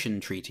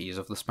partition treaties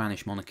of the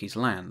Spanish monarchy's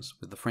lands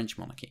with the French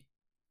monarchy.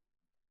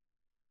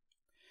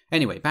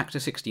 Anyway, back to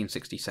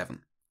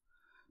 1667.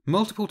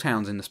 Multiple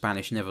towns in the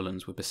Spanish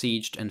Netherlands were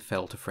besieged and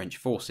fell to French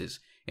forces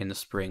in the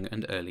spring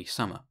and early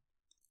summer.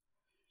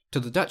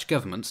 To the Dutch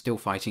government still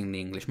fighting the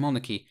English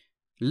monarchy,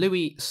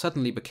 Louis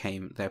suddenly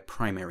became their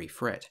primary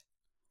threat.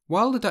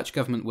 While the Dutch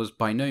government was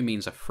by no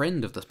means a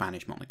friend of the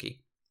Spanish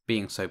monarchy,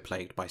 being so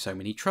plagued by so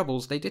many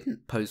troubles, they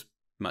didn't pose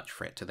much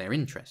threat to their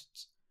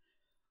interests.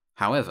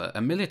 However,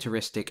 a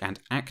militaristic and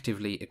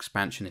actively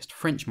expansionist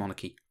French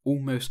monarchy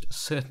almost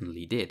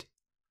certainly did.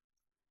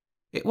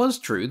 It was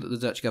true that the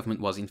Dutch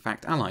government was in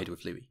fact allied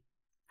with Louis.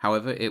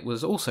 However, it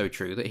was also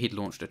true that he'd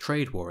launched a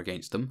trade war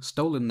against them,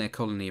 stolen their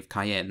colony of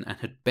Cayenne, and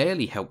had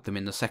barely helped them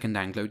in the Second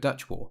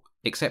Anglo-Dutch War,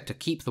 except to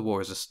keep the war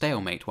as a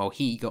stalemate while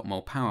he got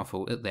more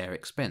powerful at their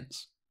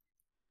expense.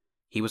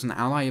 He was an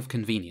ally of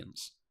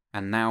convenience,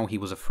 and now he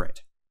was a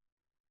threat.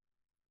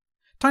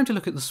 Time to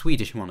look at the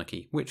Swedish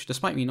monarchy, which,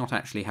 despite me not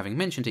actually having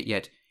mentioned it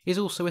yet, is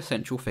also a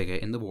central figure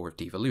in the War of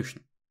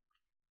Devolution.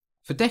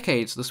 For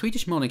decades, the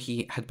Swedish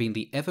monarchy had been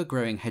the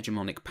ever-growing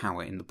hegemonic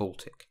power in the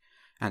Baltic,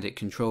 and it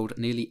controlled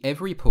nearly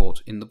every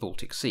port in the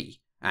Baltic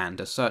Sea,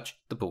 and, as such,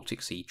 the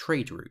Baltic Sea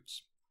trade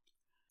routes.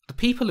 The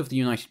people of the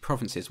United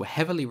Provinces were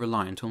heavily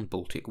reliant on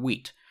Baltic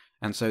wheat,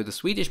 and so the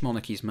Swedish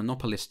monarchy's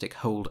monopolistic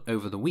hold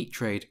over the wheat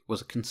trade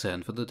was a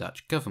concern for the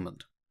Dutch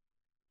government.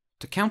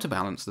 To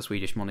counterbalance the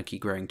Swedish monarchy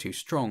growing too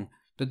strong,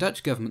 the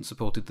Dutch government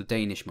supported the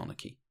Danish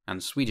monarchy, and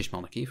the Swedish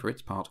monarchy, for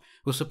its part,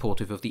 was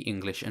supportive of the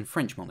English and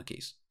French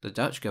monarchies, the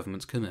Dutch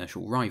government's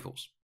commercial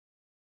rivals.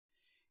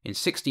 In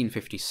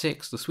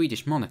 1656, the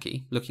Swedish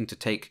monarchy, looking to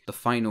take the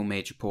final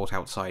major port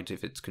outside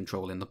of its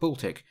control in the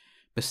Baltic,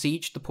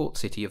 besieged the port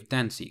city of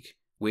Danzig,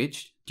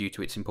 which, due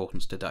to its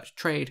importance to Dutch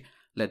trade,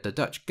 led the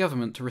Dutch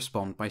government to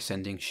respond by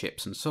sending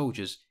ships and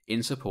soldiers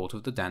in support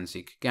of the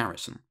Danzig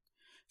garrison,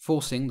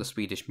 forcing the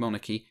Swedish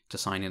monarchy to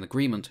sign an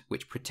agreement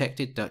which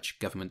protected Dutch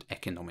government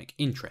economic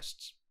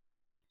interests.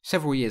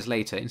 Several years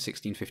later, in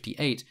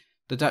 1658,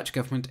 the Dutch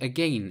government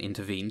again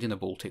intervened in a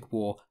Baltic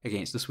war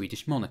against the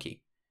Swedish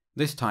monarchy,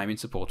 this time in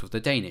support of the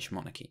Danish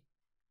monarchy.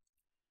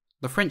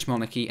 The French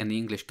monarchy and the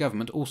English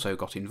government also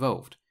got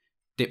involved,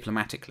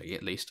 diplomatically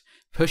at least,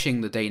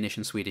 pushing the Danish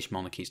and Swedish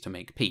monarchies to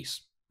make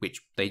peace,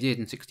 which they did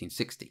in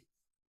 1660.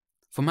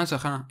 For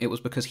Mazarin, it was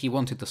because he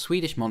wanted the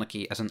Swedish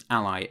monarchy as an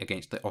ally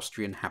against the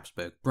Austrian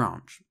Habsburg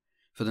branch.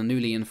 For the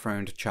newly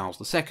enthroned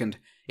Charles II,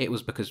 it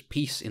was because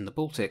peace in the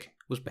Baltic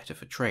was better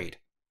for trade.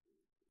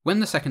 When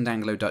the Second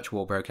Anglo-Dutch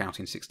War broke out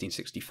in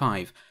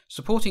 1665,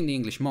 supporting the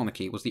English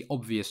monarchy was the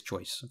obvious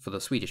choice for the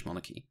Swedish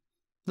monarchy,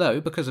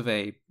 though because of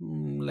a,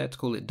 let's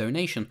call it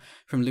donation,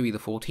 from Louis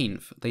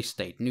XIV, they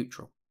stayed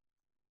neutral.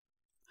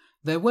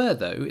 There were,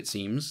 though, it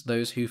seems,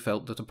 those who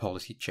felt that a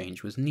policy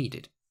change was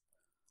needed.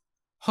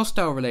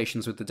 Hostile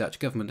relations with the Dutch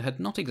government had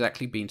not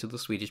exactly been to the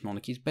Swedish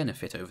monarchy's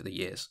benefit over the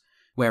years,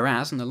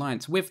 whereas an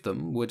alliance with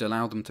them would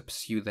allow them to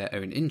pursue their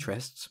own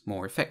interests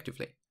more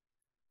effectively.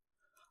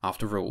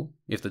 After all,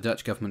 if the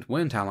Dutch government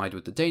weren't allied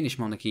with the Danish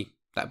monarchy,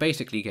 that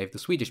basically gave the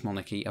Swedish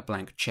monarchy a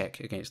blank check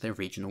against their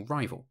regional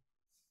rival.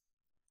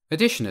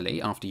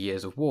 Additionally, after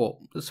years of war,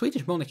 the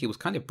Swedish monarchy was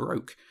kind of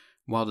broke,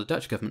 while the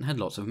Dutch government had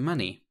lots of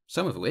money,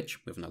 some of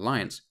which, with an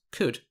alliance,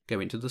 could go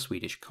into the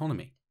Swedish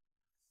economy.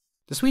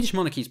 The Swedish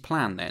monarchy's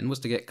plan, then, was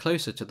to get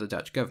closer to the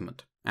Dutch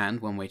government, and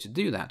one way to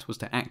do that was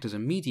to act as a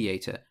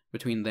mediator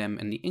between them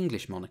and the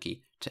English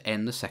monarchy to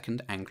end the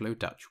Second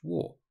Anglo-Dutch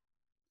War.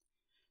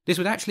 This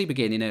would actually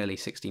begin in early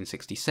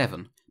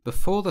 1667,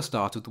 before the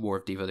start of the War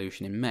of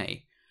Devolution in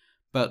May,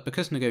 but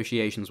because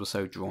negotiations were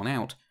so drawn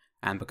out,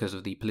 and because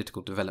of the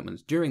political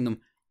developments during them,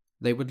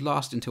 they would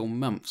last until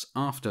months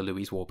after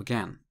Louis's war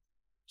began.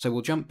 So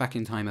we'll jump back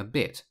in time a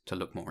bit to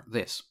look more at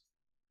this.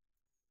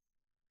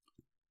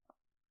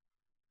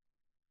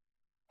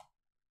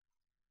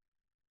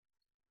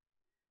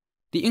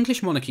 The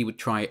English monarchy would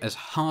try as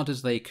hard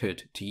as they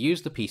could to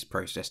use the peace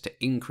process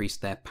to increase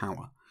their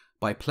power,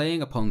 by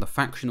playing upon the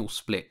factional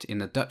split in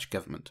the Dutch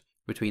government,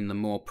 between the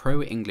more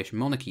pro-English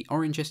monarchy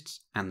Orangists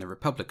and the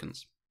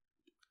Republicans.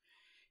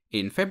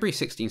 In February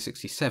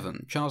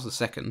 1667,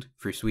 Charles II,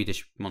 through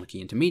Swedish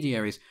monarchy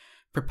intermediaries,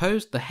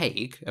 proposed The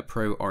Hague, a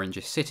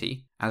pro-Orangist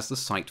city, as the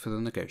site for the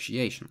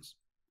negotiations.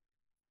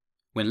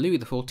 When Louis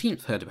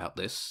XIV heard about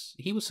this,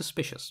 he was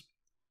suspicious.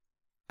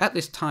 At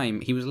this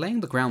time, he was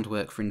laying the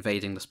groundwork for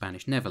invading the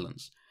Spanish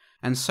Netherlands,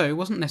 and so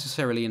wasn't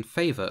necessarily in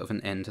favour of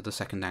an end to the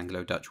Second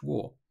Anglo-Dutch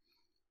War.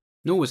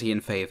 Nor was he in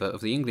favour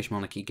of the English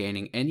monarchy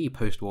gaining any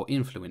post-war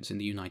influence in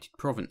the United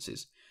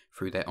Provinces,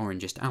 through their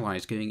Orangist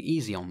allies going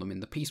easy on them in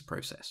the peace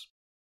process.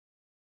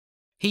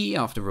 He,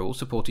 after all,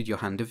 supported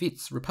Johan de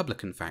Witt's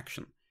Republican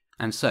faction,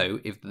 and so,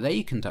 if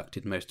they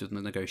conducted most of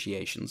the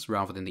negotiations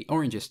rather than the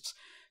Orangists,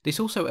 this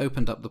also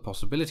opened up the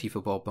possibility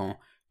for Bourbon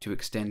to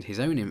extend his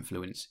own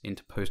influence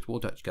into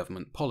post-war Dutch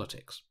government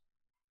politics.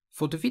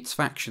 For de Witt's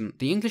faction,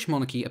 the English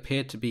monarchy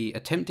appeared to be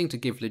attempting to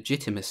give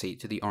legitimacy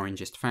to the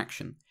Orangist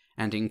faction,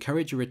 and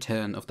encourage a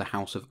return of the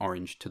House of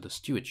Orange to the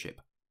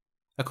stewardship.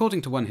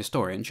 According to one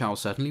historian,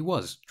 Charles certainly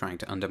was trying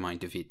to undermine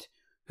de Witt,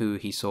 who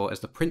he saw as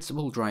the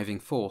principal driving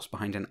force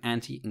behind an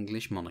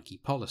anti-English monarchy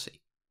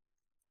policy.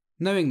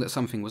 Knowing that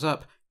something was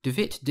up, de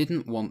Witt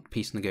didn't want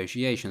peace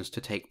negotiations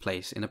to take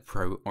place in a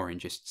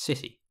pro-Orangist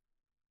city.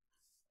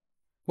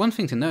 One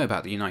thing to know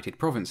about the United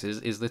Provinces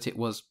is that it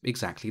was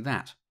exactly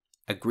that,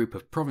 a group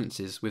of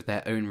provinces with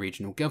their own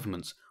regional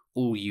governments,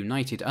 all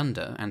united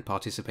under and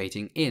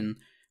participating in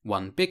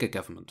one bigger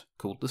government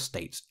called the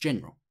States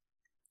General.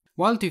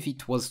 While de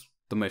Witt was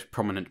the most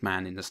prominent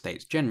man in the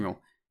States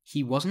General,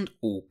 he wasn't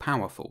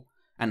all-powerful,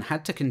 and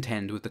had to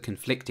contend with the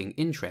conflicting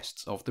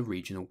interests of the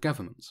regional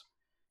governments.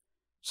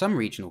 Some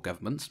regional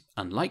governments,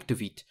 unlike de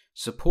Witt,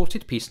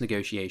 supported peace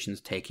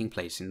negotiations taking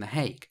place in The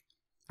Hague,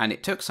 and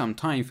it took some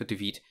time for de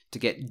Witt to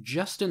get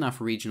just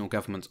enough regional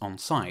governments on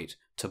side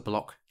to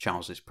block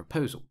Charles's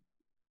proposal.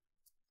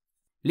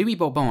 Louis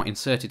Bourbon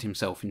inserted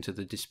himself into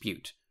the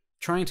dispute,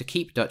 trying to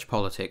keep Dutch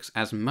politics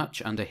as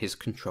much under his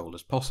control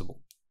as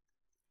possible.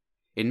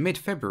 In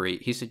mid-February,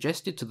 he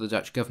suggested to the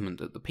Dutch government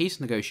that the peace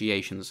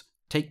negotiations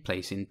take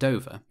place in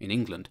Dover, in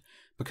England,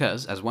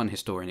 because, as one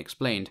historian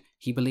explained,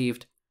 he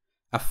believed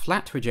a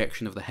flat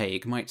rejection of The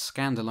Hague might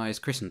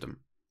scandalise Christendom,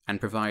 and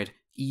provide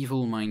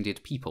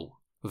evil-minded people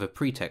with a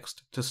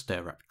pretext to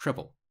stir up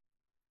trouble.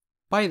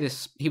 By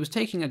this, he was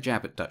taking a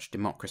jab at Dutch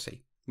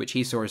democracy, which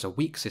he saw as a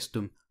weak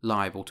system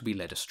liable to be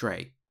led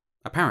astray,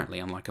 apparently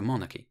unlike a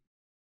monarchy.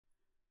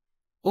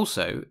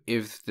 Also,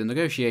 if the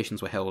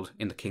negotiations were held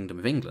in the Kingdom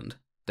of England,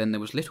 then there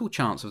was little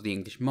chance of the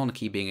English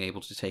monarchy being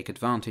able to take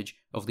advantage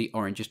of the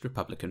Orangist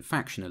Republican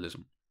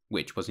factionalism,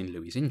 which was in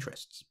Louis's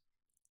interests.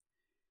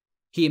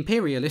 He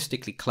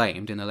imperialistically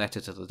claimed in a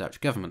letter to the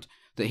Dutch government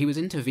that he was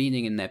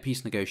intervening in their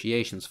peace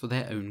negotiations for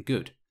their own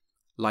good,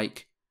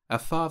 like a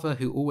father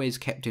who always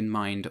kept in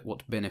mind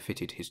what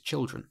benefited his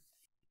children.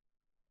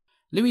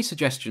 Louis's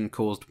suggestion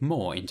caused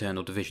more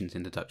internal divisions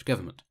in the Dutch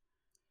government.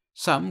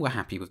 Some were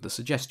happy with the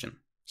suggestion.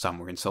 Some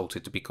were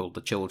insulted to be called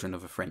the children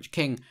of a French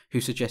king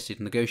who suggested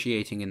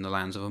negotiating in the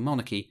lands of a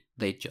monarchy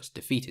they'd just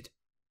defeated.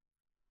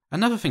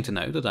 Another thing to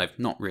know that I've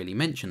not really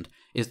mentioned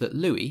is that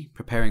Louis,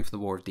 preparing for the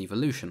War of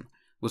Devolution,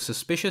 was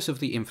suspicious of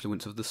the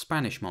influence of the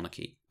Spanish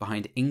monarchy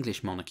behind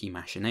English monarchy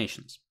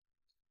machinations.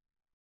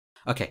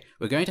 Okay,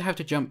 we're going to have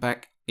to jump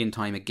back in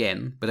time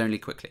again, but only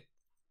quickly.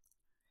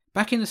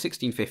 Back in the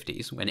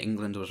 1650s, when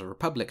England was a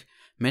republic,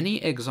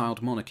 many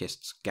exiled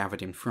monarchists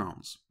gathered in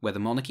France, where the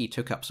monarchy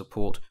took up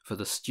support for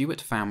the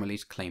Stuart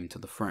family's claim to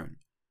the throne.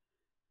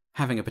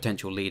 Having a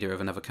potential leader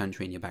of another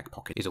country in your back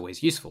pocket is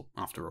always useful,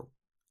 after all.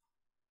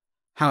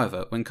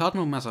 However, when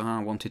Cardinal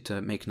Mazarin wanted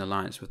to make an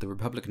alliance with the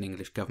Republican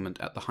English government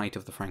at the height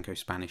of the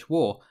Franco-Spanish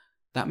War,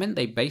 that meant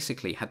they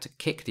basically had to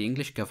kick the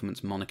English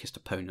government's monarchist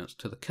opponents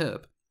to the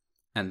curb,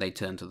 and they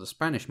turned to the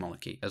Spanish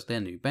monarchy as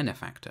their new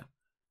benefactor.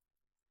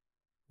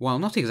 While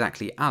not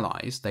exactly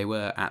allies, they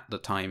were at the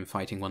time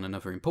fighting one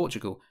another in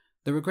Portugal,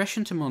 the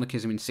regression to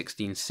monarchism in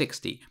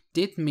 1660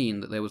 did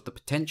mean that there was the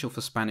potential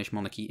for Spanish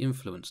monarchy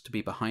influence to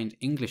be behind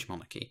English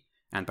monarchy,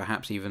 and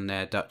perhaps even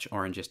their Dutch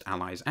Orangist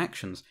allies'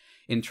 actions,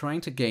 in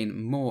trying to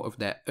gain more of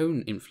their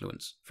own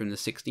influence from the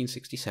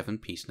 1667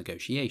 peace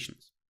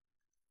negotiations.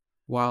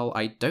 While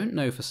I don't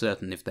know for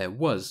certain if there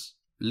was,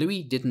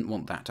 Louis didn't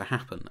want that to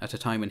happen at a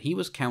time when he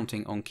was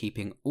counting on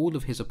keeping all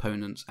of his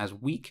opponents as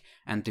weak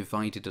and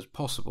divided as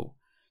possible,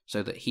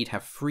 so that he'd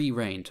have free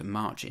rein to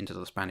march into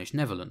the Spanish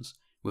Netherlands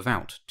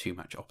without too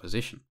much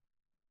opposition.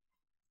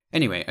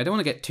 Anyway, I don't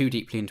want to get too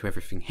deeply into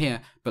everything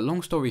here, but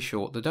long story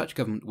short, the Dutch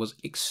government was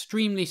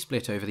extremely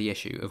split over the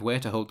issue of where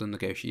to hold the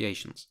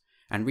negotiations,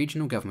 and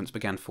regional governments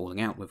began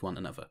falling out with one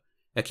another,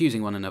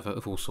 accusing one another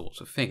of all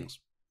sorts of things.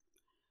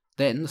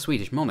 Then the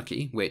Swedish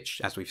monarchy,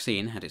 which, as we've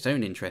seen, had its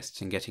own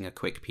interests in getting a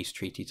quick peace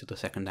treaty to the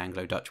Second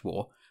Anglo-Dutch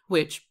War,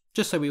 which,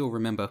 just so we all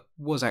remember,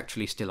 was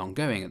actually still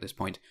ongoing at this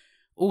point,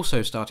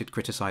 also started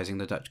criticising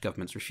the Dutch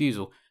government's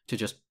refusal to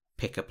just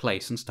pick a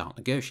place and start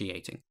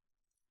negotiating.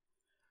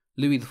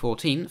 Louis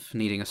XIV,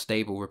 needing a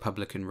stable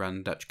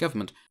Republican-run Dutch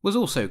government, was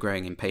also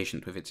growing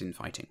impatient with its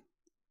infighting.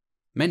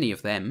 Many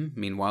of them,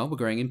 meanwhile, were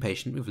growing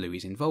impatient with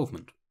Louis's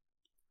involvement.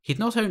 He'd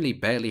not only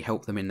barely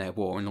helped them in their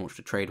war and launched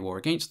a trade war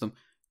against them,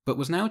 but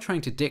was now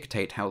trying to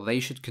dictate how they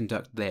should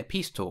conduct their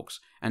peace talks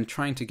and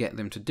trying to get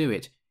them to do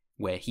it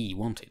where he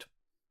wanted.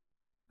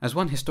 As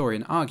one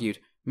historian argued,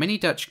 many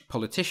Dutch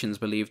politicians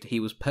believed he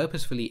was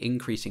purposefully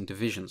increasing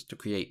divisions to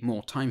create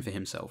more time for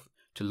himself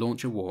to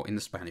launch a war in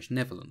the Spanish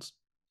Netherlands.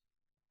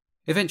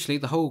 Eventually,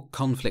 the whole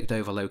conflict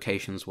over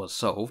locations was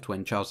solved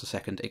when Charles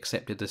II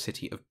accepted the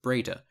city of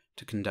Breda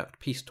to conduct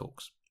peace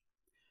talks.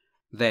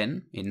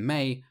 Then, in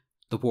May,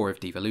 the War of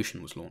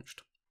Devolution was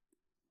launched.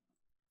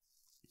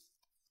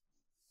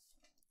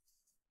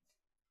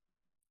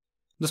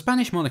 The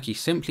Spanish monarchy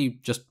simply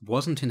just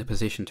wasn't in a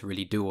position to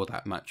really do all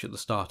that much at the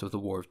start of the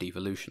War of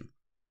Devolution.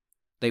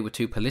 They were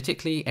too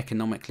politically,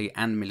 economically,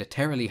 and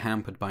militarily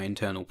hampered by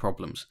internal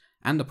problems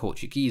and the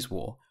Portuguese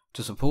War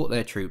to support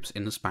their troops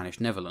in the Spanish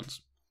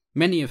Netherlands,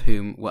 many of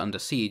whom were under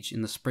siege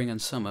in the spring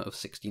and summer of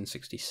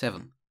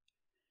 1667.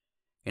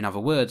 In other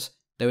words,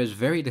 there was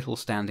very little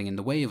standing in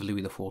the way of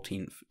Louis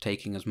XIV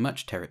taking as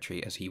much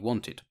territory as he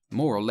wanted,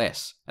 more or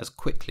less as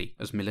quickly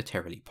as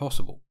militarily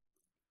possible.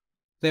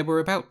 There were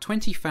about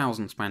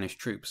 20,000 Spanish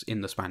troops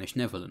in the Spanish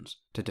Netherlands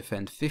to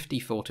defend 50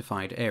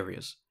 fortified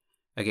areas,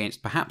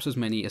 against perhaps as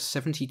many as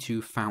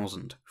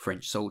 72,000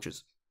 French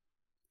soldiers.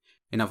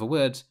 In other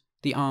words,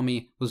 the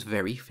army was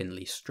very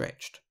thinly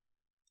stretched.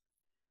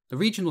 The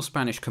regional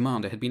Spanish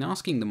commander had been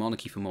asking the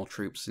monarchy for more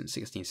troops since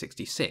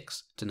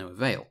 1666, to no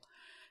avail,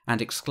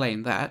 and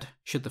exclaimed that,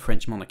 should the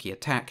French monarchy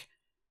attack,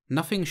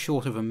 nothing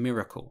short of a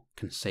miracle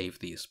can save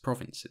these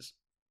provinces.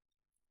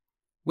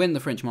 When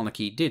the French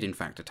monarchy did in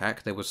fact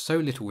attack, there was so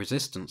little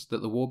resistance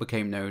that the war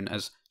became known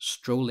as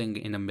strolling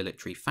in a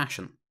military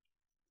fashion.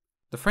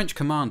 The French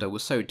commander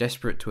was so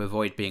desperate to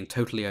avoid being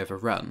totally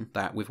overrun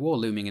that, with war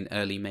looming in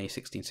early May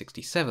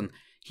 1667,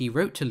 he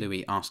wrote to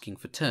Louis asking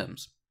for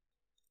terms.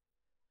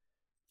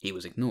 He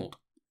was ignored.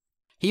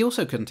 He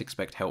also couldn't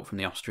expect help from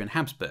the Austrian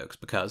Habsburgs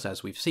because,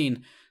 as we've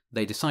seen,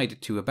 they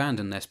decided to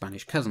abandon their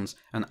Spanish cousins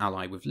and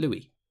ally with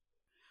Louis.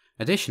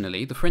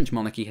 Additionally, the French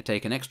monarchy had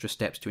taken extra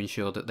steps to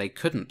ensure that they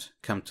couldn't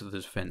come to the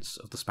defence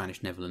of the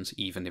Spanish Netherlands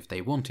even if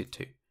they wanted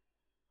to.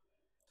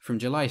 From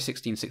July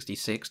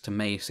 1666 to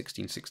May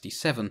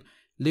 1667,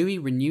 Louis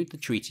renewed the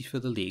treaty for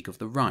the League of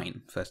the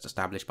Rhine, first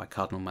established by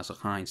Cardinal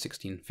Mazarin in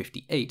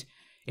 1658,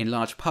 in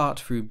large part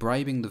through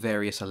bribing the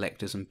various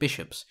electors and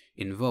bishops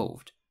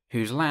involved,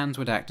 whose lands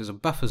would act as a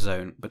buffer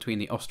zone between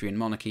the Austrian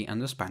monarchy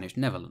and the Spanish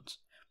Netherlands,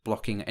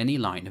 blocking any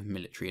line of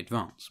military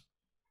advance.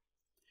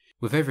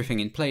 With everything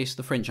in place,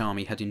 the French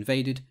army had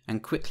invaded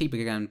and quickly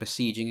began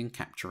besieging and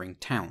capturing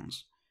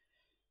towns.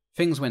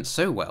 Things went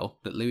so well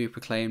that Louis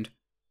proclaimed,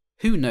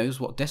 "Who knows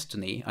what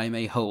destiny I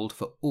may hold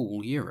for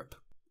all Europe?"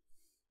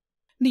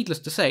 Needless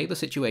to say, the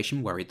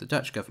situation worried the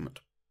Dutch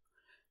government.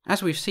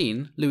 As we've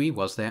seen, Louis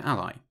was their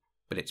ally,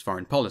 but it's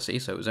foreign policy,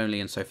 so it was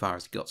only insofar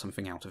as he got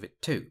something out of it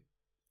too.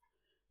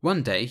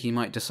 One day he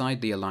might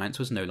decide the alliance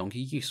was no longer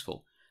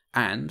useful,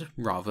 and,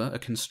 rather, a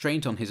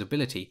constraint on his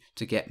ability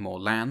to get more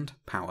land,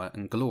 power,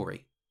 and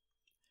glory.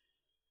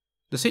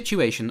 The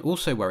situation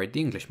also worried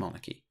the English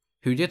monarchy,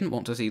 who didn't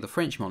want to see the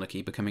French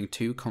monarchy becoming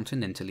too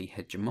continentally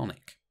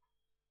hegemonic.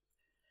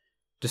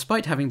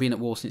 Despite having been at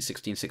war since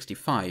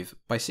 1665,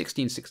 by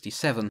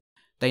 1667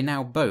 they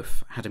now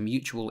both had a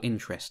mutual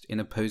interest in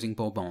opposing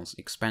Bourbon's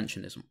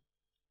expansionism.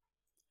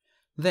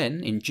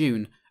 Then, in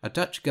June, a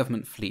Dutch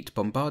government fleet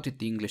bombarded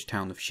the English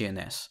town of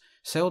Sheerness,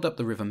 sailed up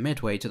the River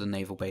Medway to the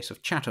naval base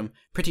of Chatham,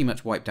 pretty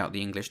much wiped out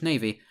the English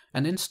navy,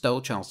 and then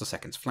stole Charles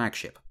II's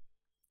flagship.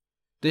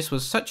 This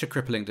was such a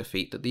crippling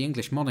defeat that the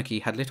English monarchy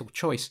had little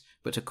choice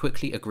but to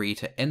quickly agree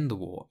to end the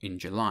war in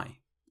July.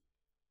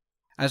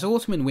 As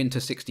autumn and winter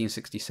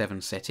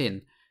 1667 set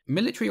in,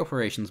 military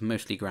operations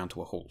mostly ground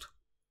to a halt.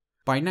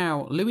 By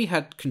now, Louis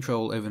had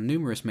control over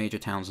numerous major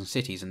towns and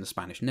cities in the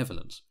Spanish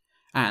Netherlands,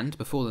 and,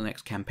 before the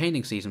next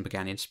campaigning season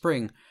began in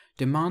spring,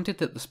 demanded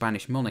that the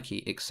Spanish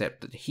monarchy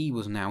accept that he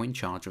was now in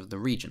charge of the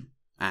region,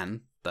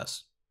 and,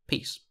 thus,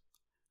 peace.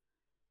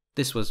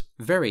 This was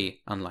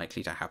very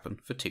unlikely to happen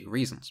for two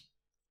reasons.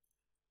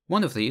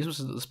 One of these was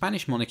that the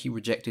Spanish monarchy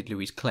rejected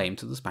Louis's claim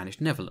to the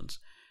Spanish Netherlands,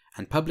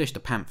 and published a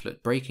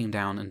pamphlet breaking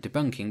down and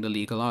debunking the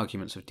legal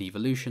arguments of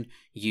devolution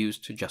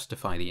used to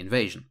justify the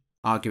invasion,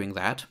 arguing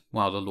that,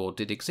 while the law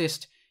did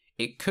exist,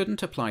 it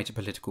couldn't apply to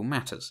political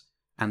matters,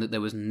 and that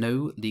there was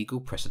no legal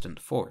precedent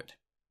for it.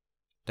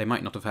 They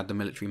might not have had the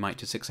military might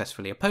to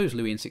successfully oppose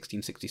Louis in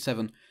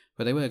 1667,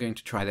 but they were going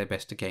to try their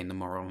best to gain the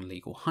moral and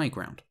legal high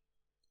ground.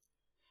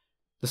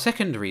 The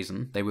second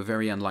reason they were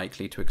very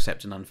unlikely to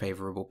accept an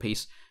unfavourable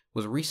peace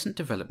was recent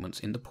developments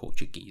in the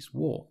Portuguese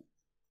War.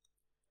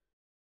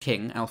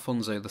 King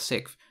Alfonso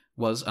VI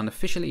was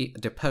unofficially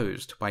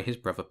deposed by his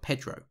brother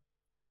Pedro.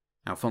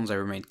 Alfonso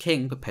remained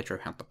king, but Pedro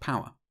had the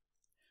power.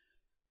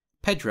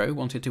 Pedro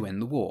wanted to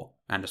end the war,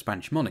 and the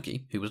Spanish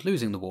monarchy, who was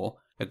losing the war,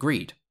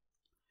 agreed.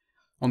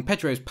 On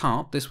Pedro's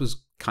part, this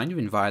was kind of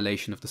in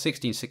violation of the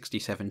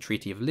 1667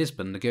 Treaty of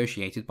Lisbon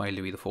negotiated by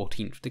Louis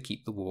XIV to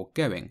keep the war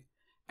going,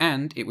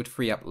 and it would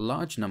free up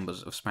large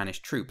numbers of Spanish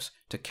troops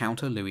to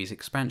counter Louis's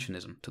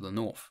expansionism to the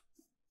north.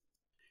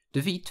 De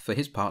Witt, for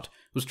his part,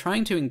 was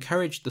trying to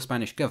encourage the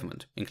Spanish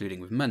government, including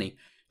with money,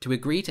 to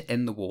agree to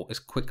end the war as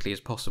quickly as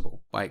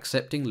possible by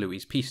accepting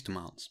Louis's peace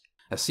demands,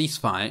 a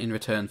ceasefire in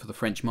return for the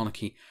French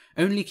monarchy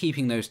only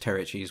keeping those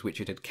territories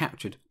which it had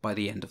captured by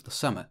the end of the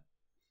summer.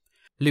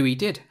 Louis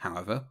did,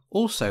 however,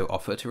 also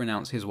offer to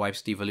renounce his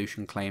wife's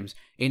devolution claims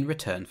in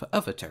return for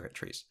other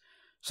territories,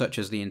 such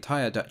as the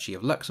entire Duchy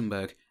of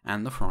Luxembourg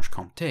and the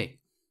Franche-Comté.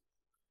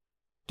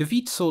 De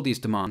Witt saw these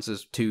demands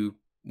as too,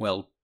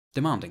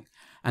 demanding,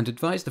 and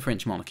advised the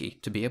French monarchy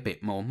to be a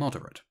bit more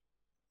moderate.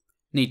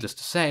 Needless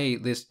to say,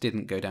 this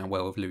didn't go down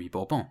well with Louis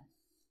Bourbon.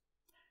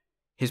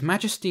 His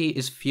Majesty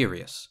is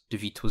furious, De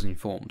Witt was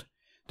informed,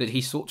 that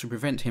he sought to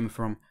prevent him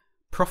from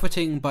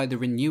profiting by the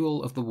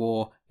renewal of the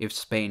war if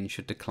Spain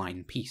should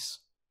decline peace.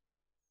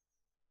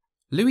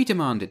 Louis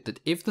demanded that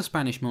if the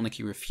Spanish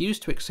monarchy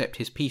refused to accept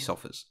his peace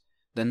offers,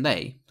 then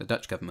they, the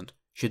Dutch government,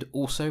 should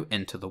also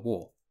enter the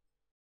war.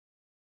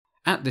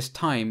 At this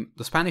time,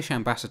 the Spanish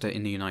ambassador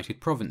in the United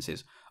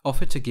Provinces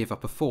offered to give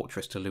up a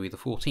fortress to Louis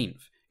XIV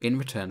in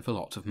return for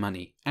lots of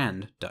money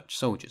and Dutch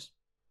soldiers.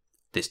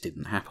 This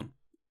didn't happen.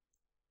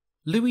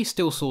 Louis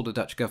still saw the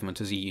Dutch government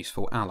as a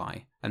useful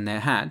ally, and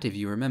there had, if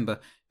you remember,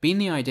 been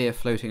the idea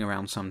floating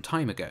around some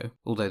time ago,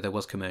 although there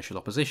was commercial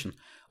opposition,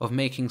 of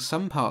making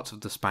some parts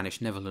of the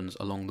Spanish Netherlands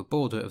along the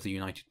border of the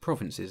United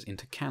Provinces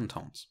into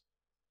cantons.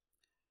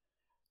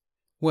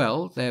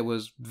 Well, there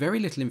was very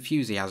little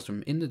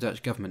enthusiasm in the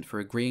Dutch government for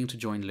agreeing to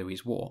join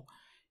Louis's war,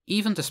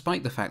 even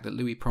despite the fact that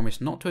Louis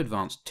promised not to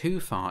advance too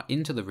far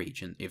into the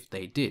region if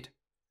they did.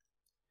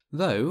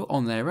 Though,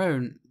 on their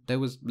own, there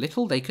was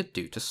little they could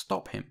do to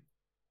stop him.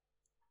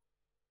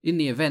 In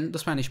the event, the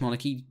Spanish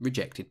monarchy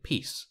rejected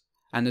peace,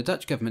 and the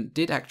Dutch government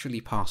did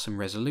actually pass some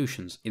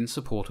resolutions in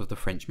support of the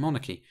French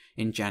monarchy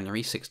in January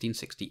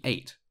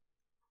 1668.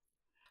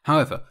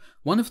 However,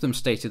 one of them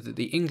stated that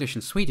the English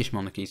and Swedish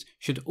monarchies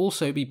should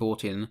also be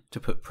brought in to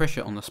put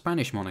pressure on the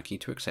Spanish monarchy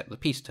to accept the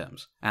peace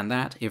terms, and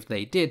that, if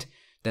they did,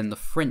 then the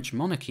French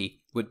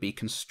monarchy would be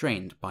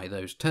constrained by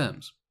those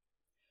terms.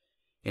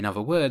 In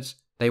other words,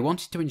 they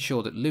wanted to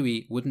ensure that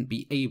Louis wouldn't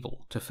be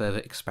able to further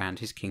expand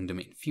his kingdom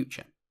in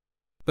future.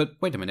 But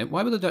wait a minute,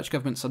 why were the Dutch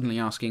government suddenly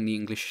asking the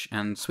English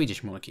and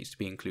Swedish monarchies to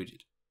be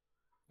included?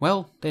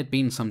 Well, there'd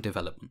been some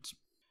developments.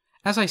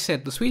 As I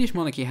said, the Swedish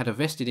monarchy had a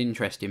vested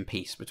interest in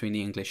peace between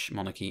the English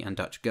monarchy and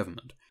Dutch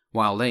government,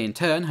 while they in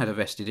turn had a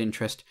vested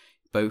interest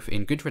both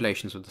in good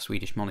relations with the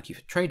Swedish monarchy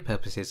for trade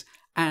purposes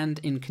and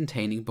in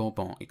containing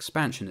Bourbon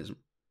expansionism.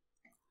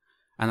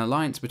 An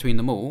alliance between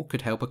them all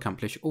could help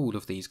accomplish all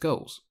of these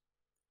goals.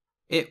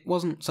 It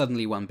wasn't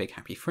suddenly one big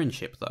happy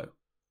friendship, though.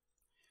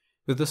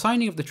 With the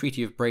signing of the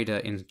Treaty of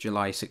Breda in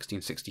July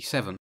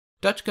 1667,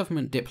 Dutch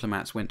government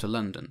diplomats went to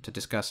London to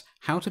discuss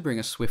how to bring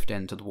a swift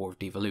end to the War of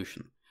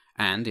Devolution,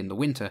 and in the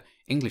winter,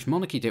 English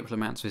monarchy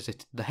diplomats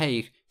visited The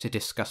Hague to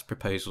discuss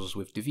proposals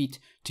with De Witt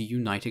to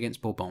unite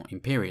against Bourbon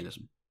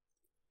imperialism.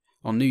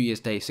 On New Year's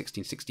Day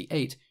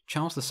 1668,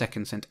 Charles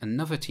II sent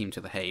another team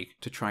to The Hague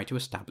to try to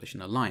establish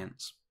an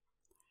alliance.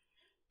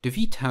 De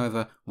Witt,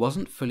 however,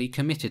 wasn't fully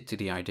committed to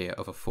the idea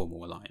of a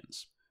formal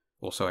alliance,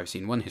 or so I've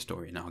seen one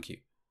historian argue.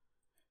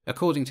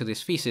 According to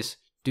this thesis,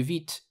 De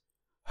Witt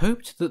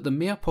hoped that the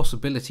mere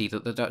possibility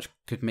that the Dutch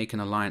could make an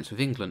alliance with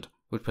England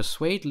would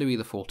persuade Louis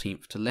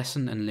XIV to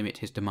lessen and limit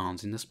his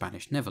demands in the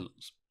Spanish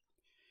Netherlands.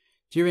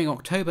 During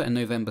October and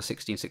November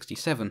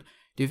 1667,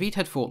 De Witt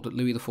had thought that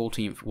Louis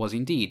XIV was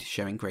indeed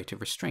showing greater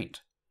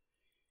restraint.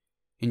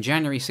 In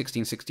January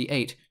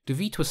 1668, De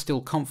Witt was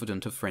still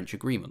confident of French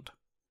agreement.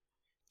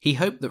 He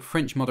hoped that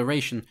French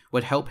moderation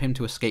would help him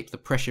to escape the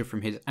pressure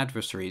from his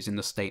adversaries in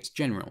the States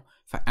General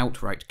for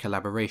outright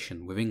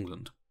collaboration with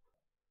England.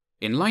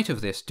 In light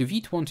of this, De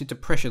Witt wanted to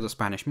pressure the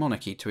Spanish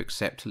monarchy to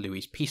accept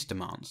Louis's peace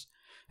demands,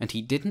 and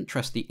he didn't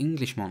trust the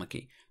English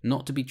monarchy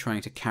not to be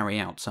trying to carry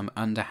out some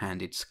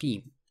underhanded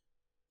scheme.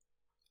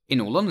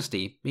 In all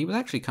honesty, he was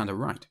actually kind of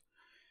right.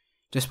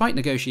 Despite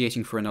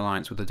negotiating for an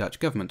alliance with the Dutch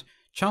government,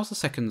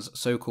 Charles II's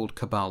so-called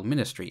Cabal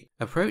ministry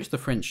approached the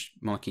French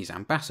monarchy's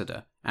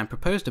ambassador and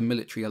proposed a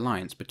military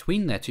alliance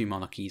between their two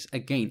monarchies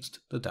against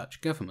the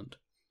Dutch government,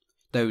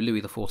 though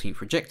Louis XIV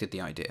rejected the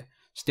idea,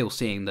 still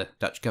seeing the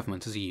Dutch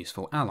government as a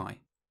useful ally.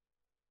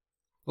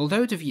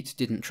 Although De Witt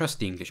didn't trust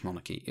the English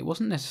monarchy, it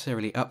wasn't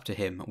necessarily up to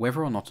him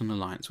whether or not an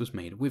alliance was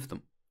made with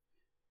them.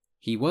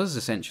 He was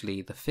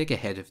essentially the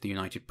figurehead of the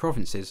United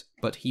Provinces,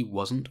 but he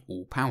wasn't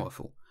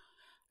all-powerful,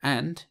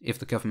 and if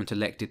the government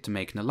elected to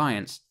make an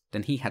alliance,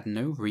 then he had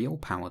no real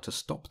power to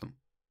stop them.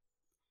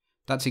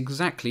 That's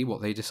exactly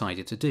what they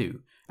decided to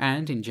do,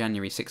 and in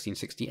January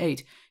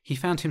 1668 he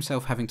found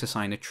himself having to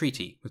sign a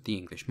treaty with the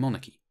English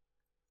monarchy.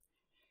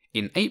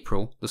 In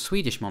April, the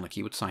Swedish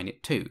monarchy would sign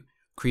it too,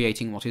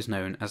 creating what is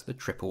known as the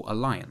Triple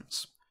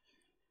Alliance.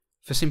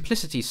 For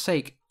simplicity's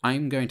sake,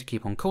 I'm going to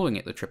keep on calling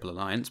it the Triple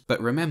Alliance,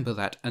 but remember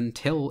that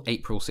until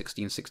April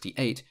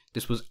 1668,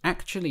 this was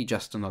actually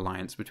just an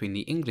alliance between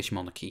the English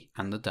monarchy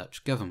and the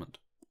Dutch government.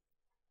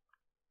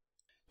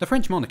 The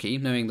French monarchy,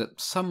 knowing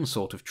that some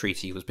sort of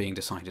treaty was being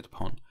decided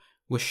upon,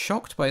 was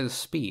shocked by the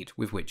speed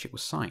with which it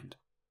was signed.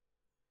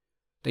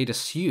 They'd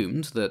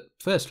assumed that,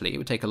 firstly, it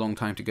would take a long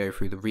time to go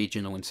through the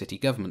regional and city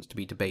governments to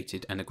be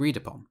debated and agreed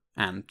upon,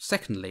 and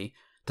secondly,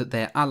 that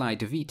their ally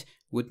de Witt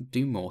would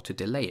do more to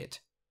delay it.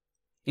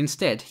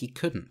 Instead, he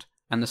couldn't,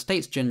 and the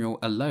States General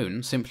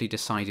alone simply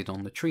decided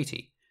on the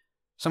treaty,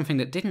 something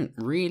that didn't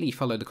really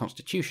follow the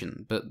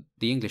constitution, but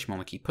the English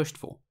monarchy pushed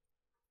for.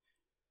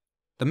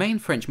 The main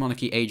French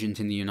monarchy agent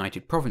in the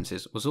United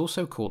Provinces was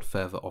also caught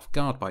further off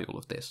guard by all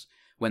of this,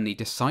 when the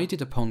decided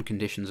upon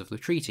conditions of the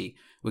treaty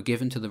were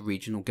given to the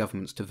regional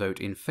governments to vote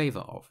in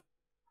favour of.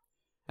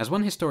 As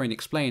one historian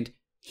explained,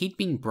 he'd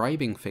been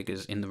bribing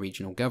figures in the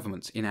regional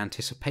governments in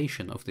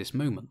anticipation of this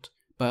moment,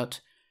 but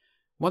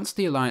once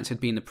the alliance had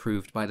been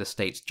approved by the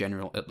States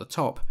General at the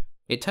top,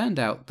 it turned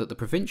out that the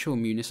provincial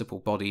municipal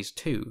bodies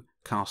too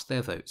cast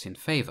their votes in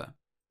favour.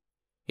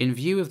 In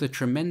view of the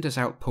tremendous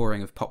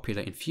outpouring of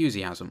popular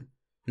enthusiasm,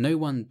 no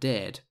one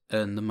dared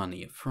earn the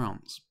money of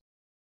France.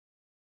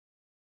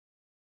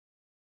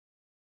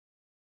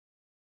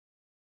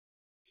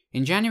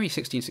 In January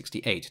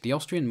 1668, the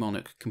Austrian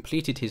monarch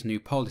completed his new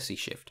policy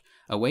shift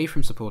away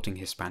from supporting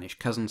his Spanish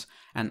cousins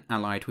and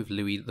allied with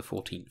Louis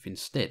XIV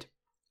instead.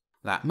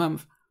 That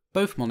month,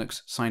 both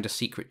monarchs signed a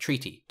secret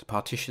treaty to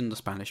partition the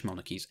Spanish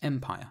monarchy's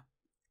empire.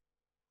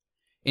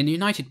 In the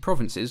United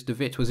Provinces, de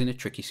Witt was in a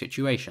tricky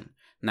situation,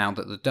 now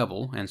that the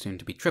double, and soon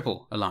to be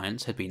triple,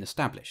 alliance had been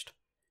established.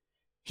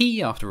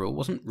 He, after all,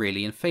 wasn't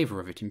really in favour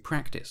of it in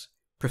practice,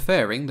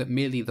 preferring that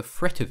merely the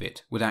threat of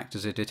it would act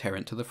as a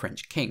deterrent to the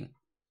French king.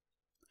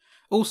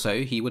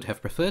 Also, he would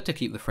have preferred to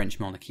keep the French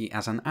monarchy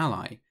as an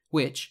ally,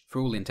 which, for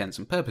all intents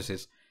and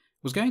purposes,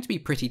 was going to be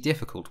pretty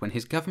difficult when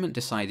his government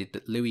decided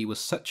that Louis was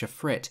such a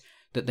threat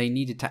that they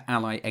needed to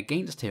ally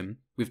against him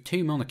with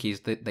two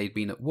monarchies that they'd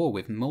been at war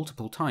with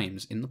multiple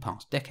times in the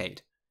past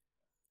decade.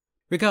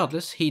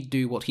 Regardless, he'd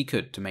do what he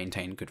could to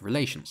maintain good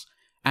relations,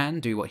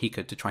 and do what he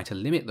could to try to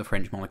limit the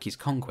French monarchy's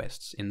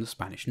conquests in the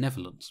Spanish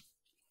Netherlands.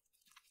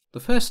 The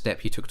first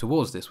step he took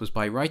towards this was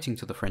by writing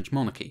to the French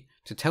monarchy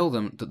to tell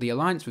them that the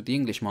alliance with the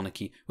English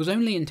monarchy was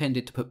only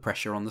intended to put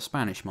pressure on the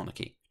Spanish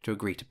monarchy to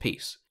agree to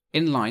peace,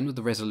 in line with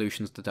the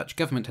resolutions the Dutch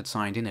government had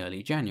signed in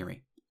early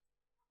January.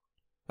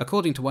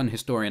 According to one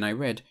historian I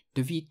read,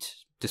 de Witt,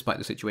 despite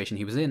the situation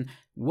he was in,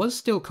 was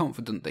still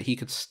confident that he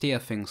could steer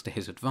things to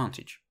his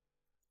advantage.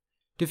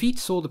 De Witt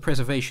saw the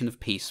preservation of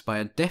peace by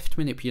a deft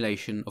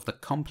manipulation of the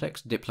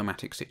complex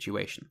diplomatic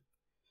situation.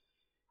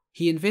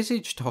 He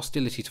envisaged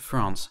hostility to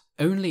France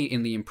only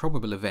in the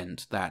improbable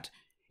event that,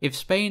 if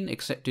Spain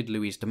accepted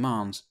Louis's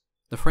demands,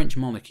 the French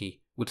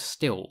monarchy would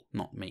still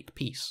not make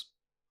peace.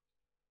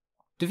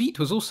 De Witt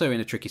was also in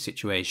a tricky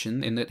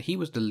situation in that he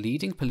was the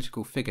leading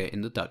political figure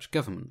in the Dutch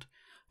government,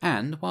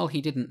 and while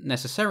he didn't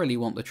necessarily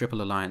want the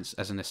Triple Alliance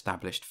as an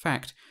established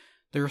fact,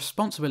 the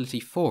responsibility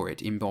for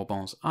it in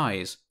Bourbon's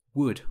eyes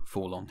would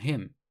fall on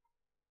him.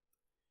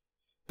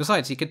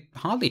 Besides, he could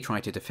hardly try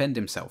to defend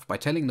himself by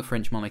telling the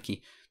French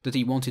monarchy that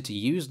he wanted to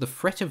use the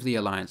threat of the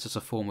alliance as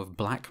a form of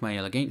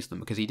blackmail against them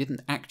because he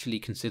didn't actually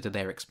consider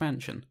their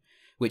expansion,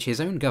 which his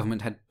own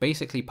government had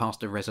basically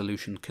passed a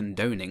resolution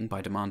condoning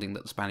by demanding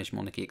that the Spanish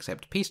monarchy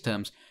accept peace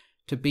terms,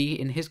 to be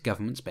in his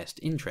government's best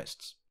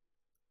interests.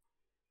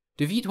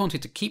 De Witt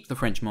wanted to keep the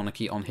French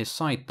monarchy on his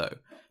side though,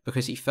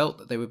 because he felt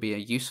that they would be a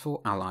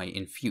useful ally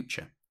in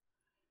future.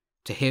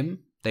 To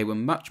him, they were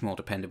much more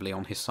dependably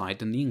on his side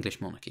than the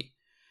English monarchy,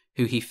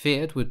 who he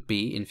feared would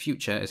be, in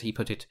future, as he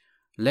put it,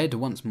 led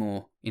once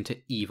more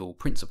into evil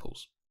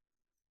principles.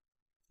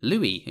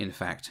 Louis, in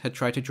fact, had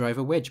tried to drive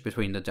a wedge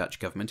between the Dutch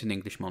government and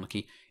English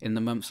monarchy in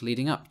the months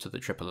leading up to the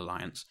Triple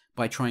Alliance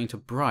by trying to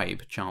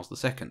bribe Charles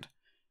II.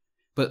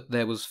 But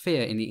there was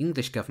fear in the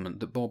English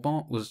government that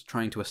Bourbon was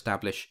trying to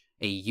establish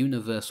a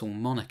universal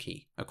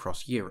monarchy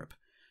across Europe,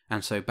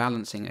 and so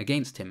balancing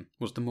against him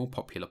was the more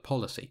popular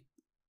policy.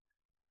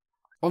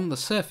 On the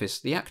surface,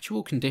 the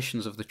actual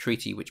conditions of the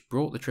treaty which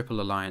brought the Triple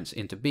Alliance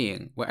into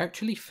being were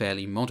actually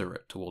fairly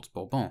moderate towards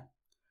Bourbon.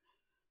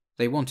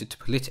 They wanted to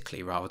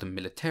politically rather than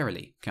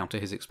militarily counter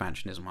his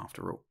expansionism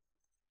after all.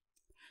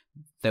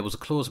 There was a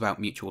clause about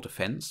mutual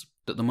defence,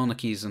 that the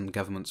monarchies and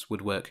governments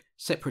would work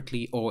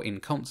separately or in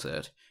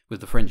concert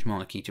with the French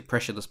monarchy to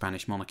pressure the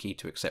Spanish monarchy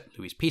to accept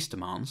Louis's peace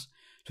demands,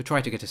 to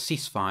try to get a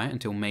ceasefire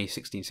until May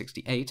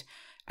 1668,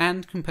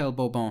 and compel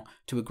Bourbon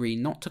to agree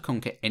not to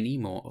conquer any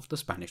more of the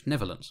Spanish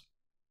Netherlands.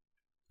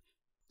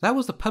 That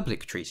was the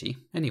public treaty,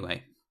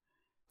 anyway.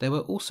 There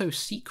were also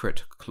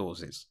secret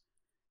clauses,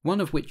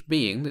 one of which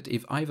being that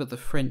if either the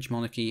French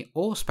monarchy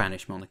or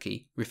Spanish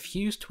monarchy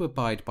refused to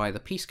abide by the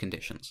peace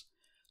conditions,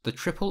 the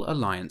Triple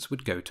Alliance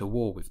would go to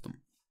war with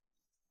them.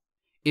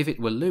 If it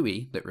were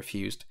Louis that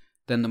refused,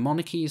 then the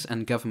monarchies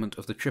and government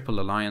of the Triple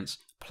Alliance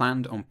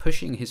planned on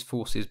pushing his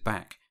forces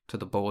back to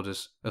the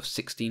borders of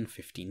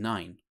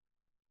 1659.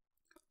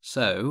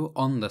 So,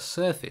 on the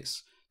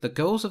surface, the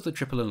goals of the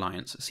Triple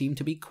Alliance seemed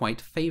to be quite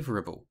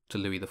favourable to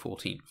Louis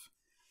XIV.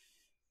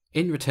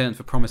 In return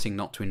for promising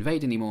not to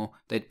invade anymore,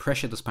 they'd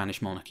pressure the Spanish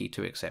monarchy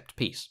to accept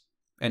peace.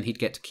 and he'd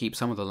get to keep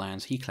some of the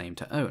lands he claimed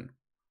to own.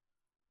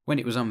 When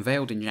it was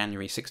unveiled in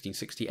January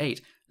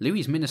 1668,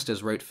 Louis's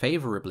ministers wrote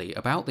favourably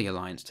about the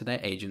alliance to their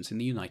agents in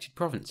the United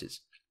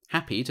Provinces,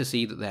 happy to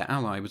see that their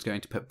ally was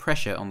going to put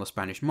pressure on the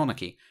Spanish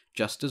monarchy,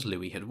 just as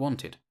Louis had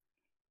wanted.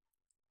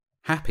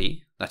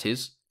 Happy, that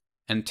is,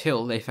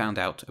 until they found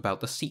out about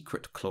the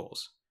secret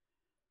clause.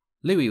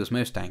 Louis was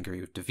most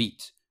angry with De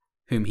Witt,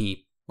 whom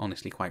he,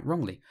 honestly quite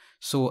wrongly,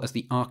 saw as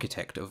the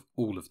architect of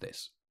all of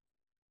this.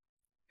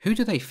 "Who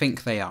do they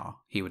think they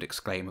are," he would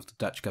exclaim of the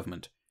Dutch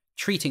government,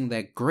 "treating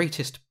their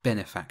greatest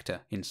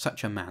benefactor in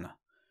such a manner?"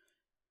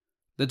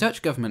 The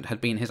Dutch government had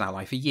been his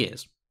ally for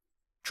years.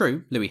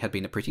 True, Louis had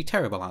been a pretty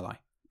terrible ally,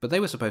 but they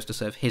were supposed to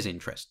serve his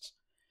interests.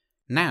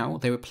 Now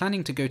they were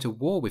planning to go to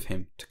war with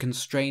him to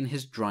constrain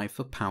his drive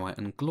for power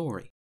and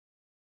glory.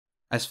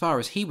 As far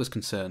as he was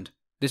concerned,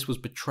 this was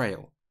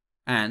betrayal,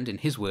 and, in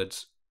his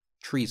words,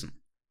 treason.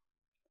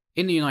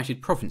 In the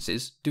United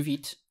Provinces, De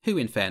Witt, who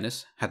in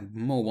fairness had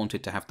more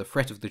wanted to have the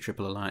threat of the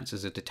Triple Alliance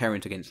as a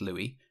deterrent against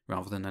Louis,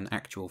 rather than an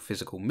actual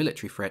physical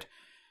military threat,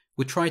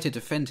 would try to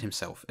defend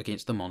himself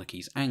against the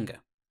monarchy's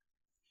anger.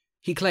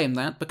 He claimed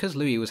that, because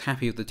Louis was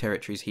happy with the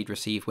territories he'd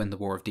received when the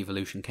War of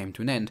Devolution came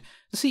to an end,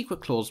 the secret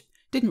clause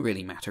didn't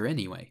really matter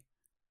anyway.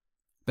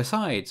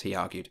 Besides, he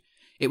argued,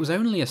 it was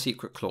only a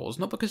secret clause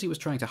not because he was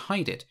trying to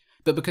hide it,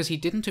 but because he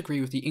didn't agree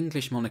with the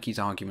English monarchy's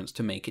arguments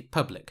to make it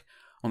public,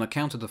 on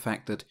account of the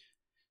fact that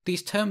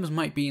these terms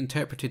might be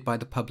interpreted by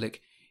the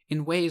public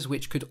in ways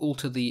which could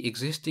alter the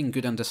existing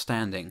good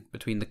understanding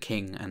between the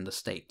king and the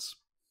states.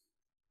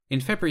 In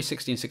February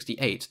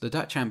 1668, the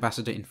Dutch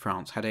ambassador in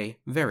France had a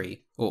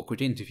very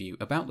awkward interview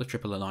about the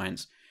Triple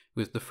Alliance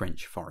with the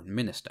French foreign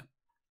minister.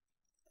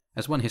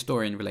 As one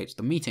historian relates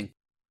the meeting,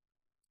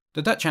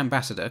 the Dutch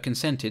ambassador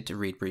consented to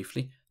read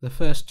briefly the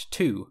first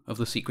 2 of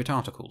the secret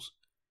articles,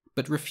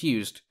 but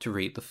refused to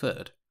read the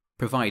third,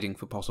 providing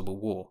for possible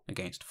war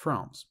against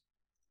France.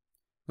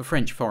 The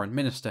French foreign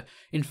minister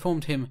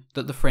informed him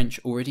that the French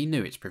already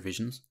knew its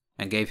provisions,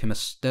 and gave him a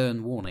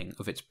stern warning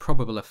of its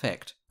probable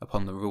effect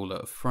upon the ruler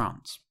of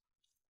France.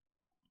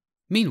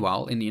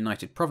 Meanwhile, in the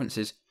United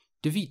Provinces,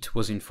 De Witt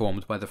was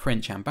informed by the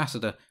French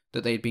ambassador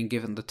that they had been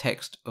given the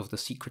text of the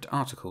secret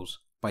articles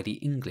by the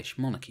English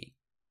monarchy.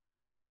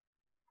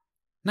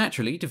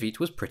 Naturally, De Witt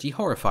was pretty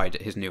horrified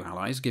at his new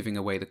allies giving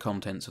away the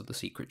contents of the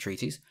secret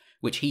treaties,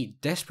 which he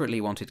desperately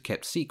wanted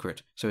kept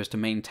secret so as to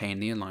maintain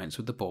the alliance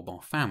with the Bourbon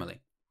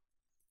family.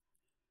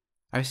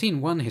 I've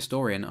seen one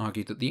historian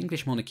argue that the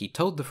English monarchy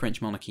told the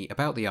French monarchy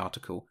about the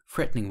article,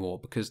 threatening war,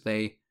 because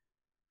they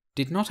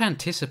did not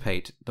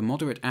anticipate the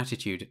moderate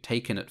attitude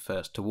taken at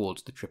first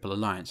towards the Triple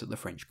Alliance at the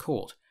French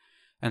court,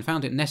 and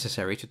found it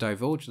necessary to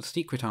divulge the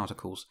secret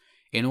articles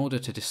in order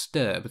to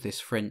disturb this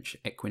French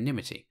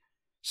equanimity,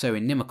 so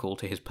inimical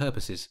to his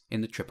purposes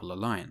in the Triple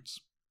Alliance.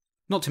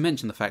 Not to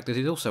mention the fact that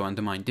it also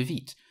undermined De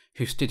Witt,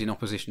 who stood in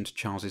opposition to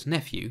Charles's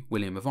nephew,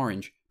 William of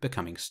Orange,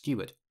 becoming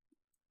steward.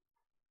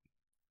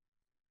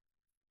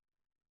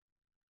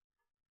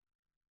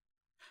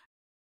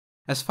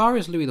 As far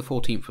as Louis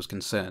XIV was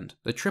concerned,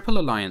 the Triple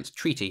Alliance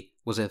Treaty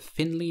was a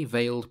thinly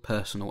veiled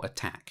personal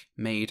attack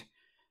made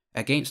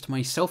against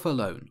myself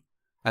alone,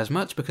 as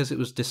much because it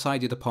was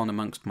decided upon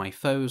amongst my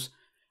foes,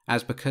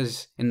 as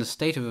because in the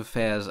state of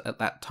affairs at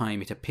that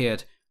time it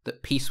appeared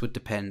that peace would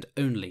depend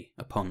only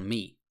upon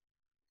me.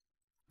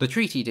 The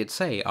treaty did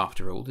say,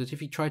 after all, that if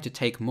he tried to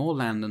take more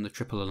land than the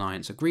Triple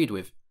Alliance agreed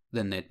with,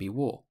 then there'd be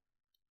war.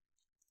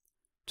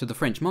 To the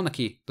French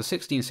monarchy, the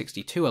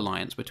 1662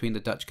 alliance between the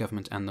Dutch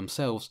government and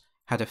themselves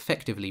had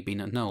effectively been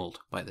annulled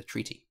by the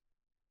treaty.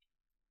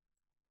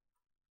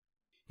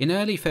 In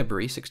early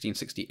February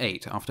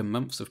 1668, after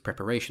months of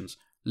preparations,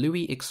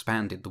 Louis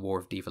expanded the War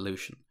of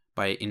Devolution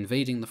by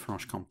invading the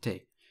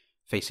Franche-Comté,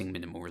 facing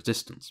minimal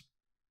resistance.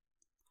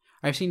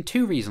 I have seen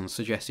 2 reasons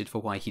suggested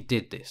for why he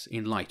did this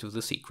in light of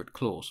the secret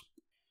clause.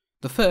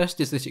 The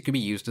first is that it could be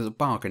used as a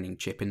bargaining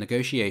chip in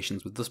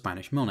negotiations with the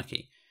Spanish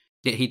monarchy,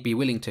 that he'd be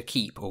willing to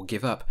keep or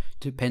give up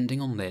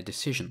depending on their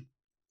decision.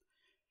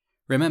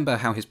 Remember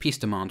how his peace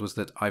demand was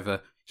that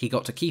either he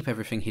got to keep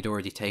everything he'd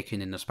already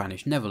taken in the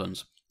Spanish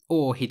Netherlands,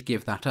 or he'd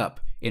give that up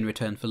in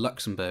return for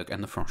Luxembourg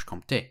and the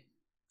Franche-Comté.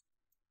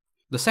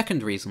 The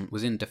second reason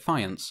was in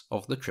defiance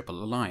of the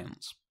Triple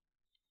Alliance.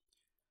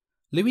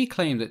 Louis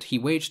claimed that he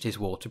waged his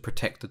war to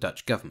protect the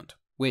Dutch government,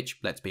 which,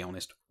 let's be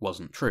honest,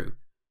 wasn't true,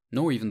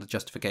 nor even the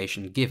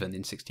justification given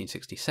in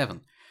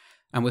 1667,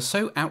 and was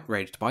so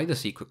outraged by the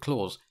secret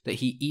clause that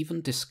he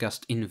even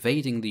discussed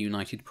invading the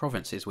United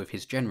Provinces with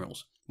his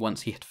generals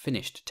once he had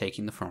finished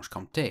taking the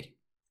Franche-Comté.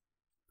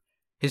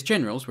 His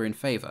generals were in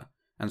favour,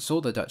 and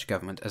saw the Dutch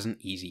government as an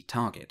easy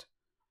target.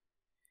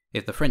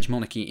 If the French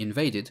monarchy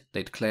invaded,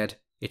 they declared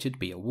it'd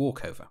be a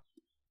walkover.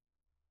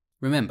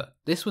 Remember,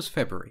 this was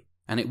February,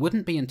 and it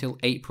wouldn't be until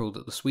April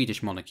that the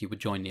Swedish monarchy would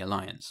join the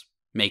alliance,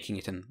 making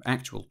it an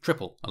actual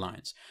triple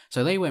alliance,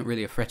 so they weren't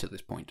really a threat at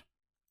this point.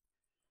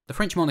 The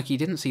French monarchy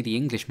didn't see the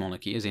English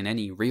monarchy as in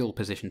any real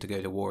position to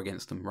go to war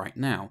against them right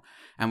now,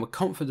 and were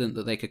confident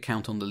that they could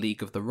count on the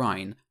League of the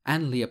Rhine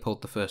and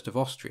Leopold I of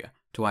Austria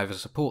to either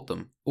support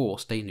them or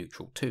stay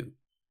neutral too.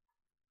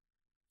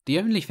 The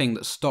only thing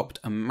that stopped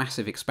a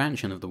massive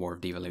expansion of the War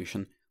of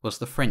Devolution was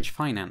the French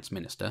finance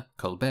minister,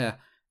 Colbert,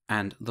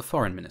 and the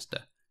foreign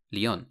minister,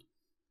 Lynn.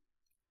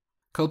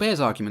 Colbert's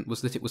argument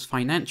was that it was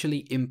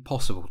financially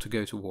impossible to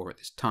go to war at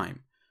this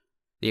time.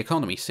 The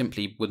economy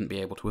simply wouldn't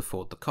be able to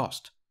afford the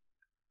cost.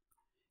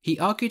 He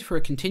argued for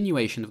a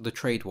continuation of the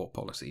trade war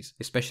policies,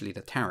 especially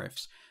the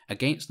tariffs,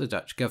 against the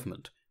Dutch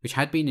government, which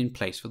had been in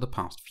place for the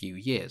past few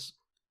years.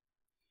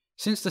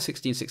 Since the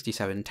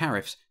 1667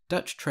 tariffs,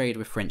 Dutch trade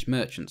with French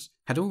merchants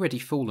had already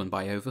fallen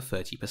by over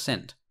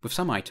 30%, with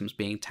some items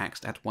being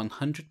taxed at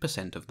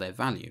 100% of their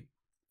value.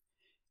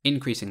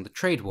 Increasing the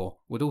trade war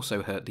would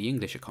also hurt the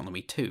English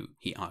economy too,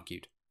 he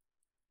argued.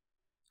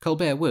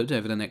 Colbert would,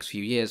 over the next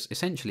few years,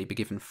 essentially be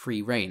given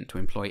free rein to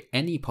employ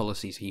any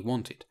policies he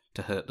wanted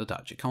to hurt the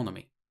Dutch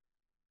economy.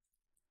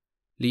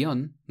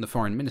 Lynn, the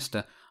foreign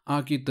minister,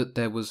 argued that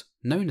there was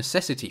no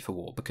necessity for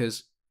war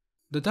because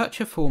the Dutch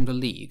have formed a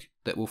league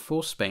that will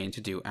force Spain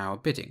to do our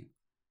bidding.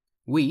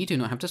 We do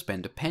not have to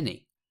spend a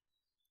penny.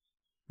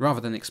 Rather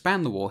than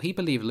expand the war, he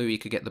believed Louis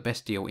could get the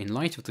best deal in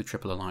light of the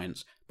Triple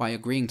Alliance by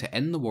agreeing to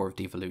end the War of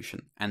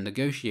Devolution and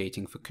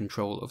negotiating for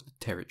control of the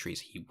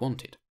territories he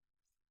wanted.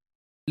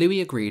 Louis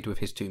agreed with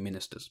his two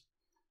ministers.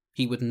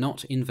 He would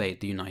not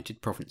invade the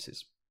United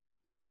Provinces.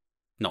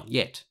 Not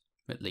yet,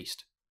 at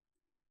least.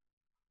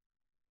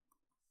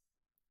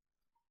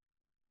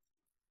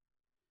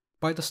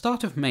 By the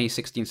start of May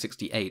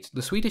 1668,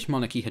 the Swedish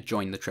monarchy had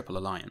joined the Triple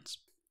Alliance.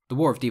 The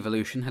War of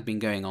Devolution had been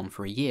going on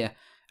for a year,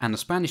 and the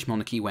Spanish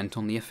monarchy went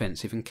on the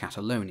offensive in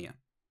Catalonia.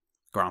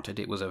 Granted,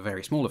 it was a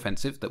very small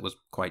offensive that was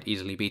quite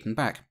easily beaten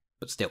back,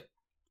 but still.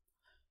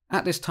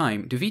 At this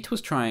time, De Witt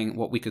was trying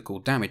what we could call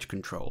damage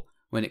control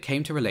when it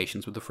came to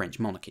relations with the French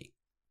monarchy,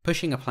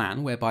 pushing a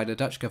plan whereby the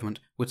Dutch government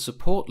would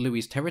support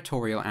Louis's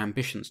territorial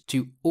ambitions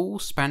to all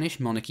Spanish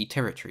monarchy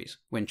territories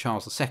when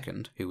Charles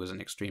II, who was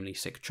an extremely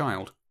sick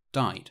child,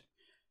 died.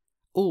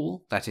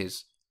 All, that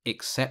is,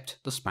 except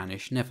the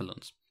Spanish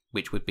Netherlands,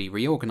 which would be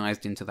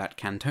reorganised into that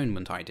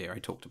cantonment idea I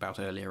talked about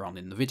earlier on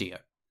in the video.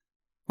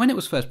 When it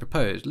was first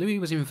proposed, Louis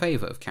was in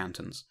favour of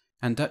cantons,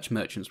 and Dutch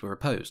merchants were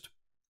opposed.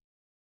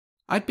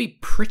 I'd be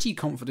pretty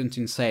confident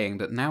in saying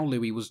that now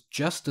Louis was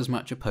just as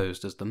much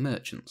opposed as the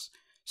merchants,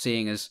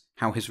 seeing as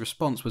how his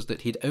response was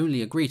that he'd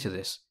only agree to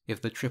this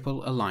if the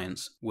Triple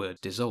Alliance were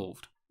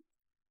dissolved.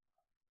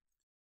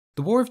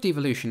 The War of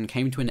Devolution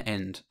came to an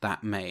end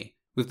that May,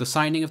 with the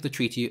signing of the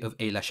Treaty of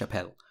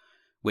Aix-La-Chapelle,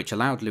 which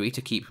allowed Louis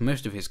to keep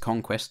most of his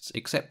conquests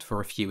except for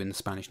a few in the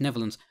Spanish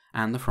Netherlands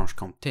and the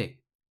Franche-Comté.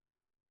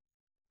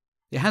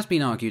 It has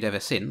been argued ever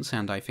since,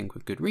 and I think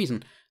with good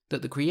reason,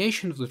 that the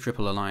creation of the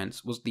Triple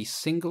Alliance was the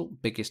single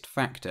biggest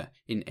factor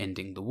in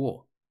ending the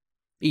war,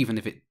 even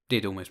if it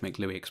did almost make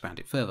Louis expand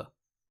it further.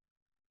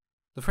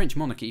 The French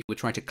monarchy would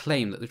try to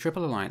claim that the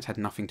Triple Alliance had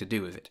nothing to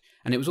do with it,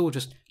 and it was all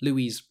just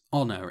Louis's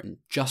honour and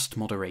just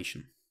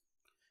moderation.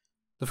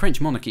 The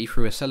French monarchy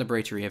threw a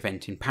celebratory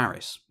event in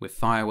Paris, with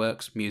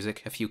fireworks,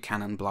 music, a few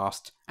cannon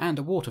blasts, and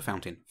a water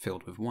fountain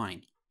filled with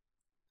wine.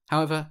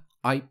 However,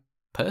 I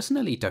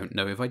personally don't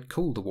know if I'd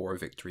call the war a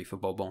victory for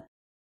Bourbon.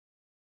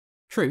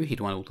 True, he'd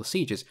won all the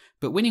sieges,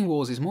 but winning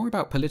wars is more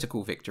about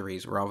political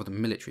victories rather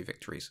than military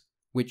victories,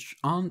 which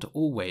aren't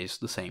always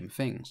the same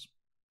things.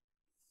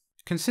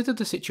 Consider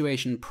the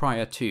situation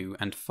prior to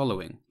and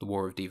following the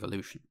War of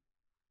Devolution.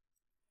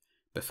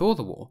 Before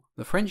the war,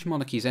 the French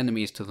monarchy's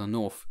enemies to the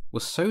north were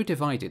so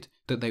divided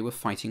that they were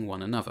fighting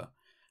one another,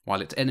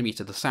 while its enemy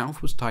to the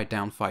south was tied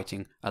down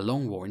fighting a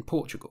long war in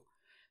Portugal,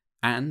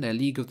 and their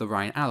League of the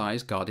Rhine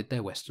allies guarded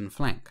their western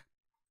flank.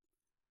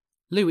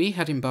 Louis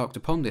had embarked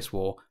upon this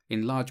war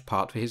in large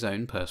part for his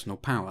own personal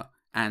power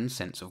and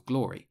sense of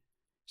glory,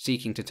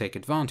 seeking to take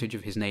advantage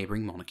of his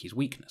neighbouring monarchy's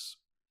weakness.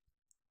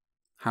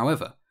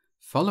 However,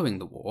 following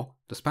the war,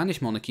 the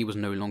Spanish monarchy was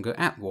no longer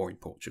at war in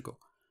Portugal,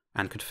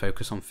 and could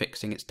focus on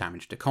fixing its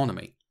damaged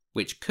economy,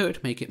 which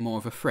could make it more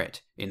of a threat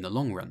in the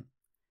long run.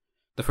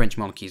 The French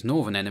monarchy's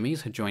northern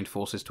enemies had joined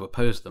forces to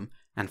oppose them,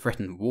 and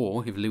threatened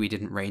war if Louis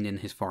didn't rein in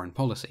his foreign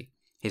policy.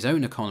 His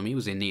own economy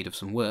was in need of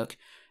some work,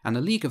 and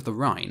the League of the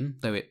Rhine,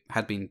 though it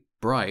had been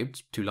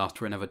bribed to last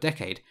for another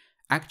decade,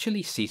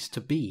 actually ceased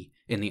to be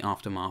in the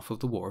aftermath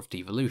of the War of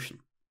Devolution.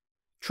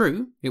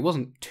 True, it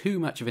wasn't too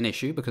much of an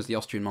issue because the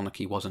Austrian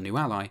monarchy was a new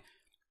ally,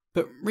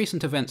 but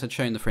recent events had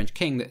shown the French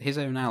king that his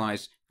own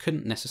allies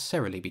couldn't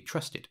necessarily be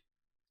trusted.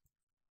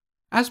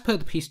 As per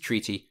the peace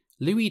treaty,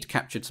 Louis had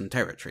captured some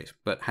territories,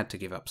 but had to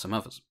give up some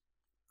others.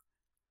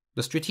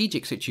 The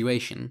strategic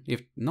situation,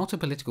 if not a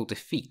political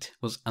defeat,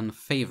 was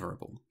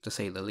unfavourable, to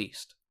say the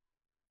least.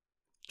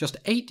 Just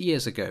 8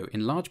 years ago,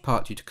 in large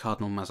part due to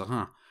Cardinal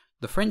Mazarin,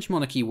 the French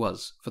monarchy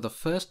was, for the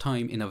first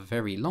time in a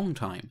very long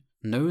time,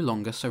 no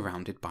longer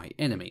surrounded by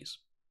enemies.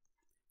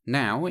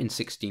 Now, in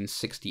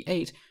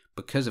 1668,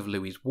 because of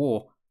Louis's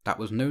war, that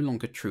was no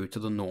longer true to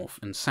the north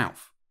and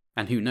south,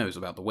 and who knows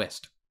about the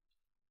west.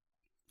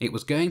 It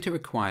was going to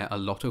require a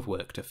lot of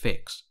work to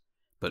fix,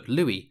 but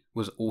Louis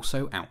was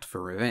also out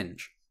for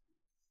revenge.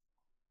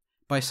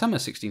 By summer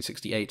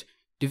 1668,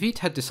 De Witt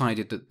had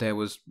decided that there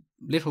was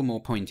little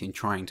more point in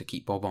trying to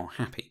keep Bourbon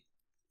happy.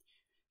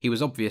 He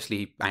was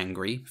obviously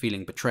angry,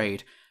 feeling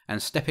betrayed,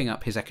 and stepping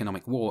up his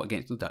economic war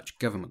against the Dutch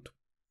government.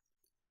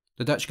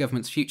 The Dutch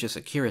government's future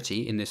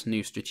security in this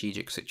new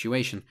strategic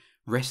situation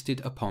rested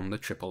upon the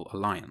Triple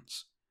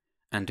Alliance,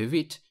 and de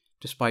Witt,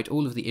 despite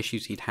all of the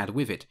issues he'd had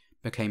with it,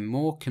 became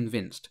more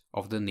convinced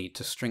of the need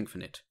to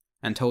strengthen it,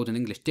 and told an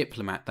English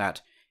diplomat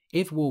that,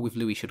 if war with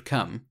Louis should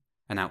come,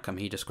 an outcome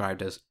he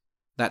described as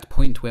that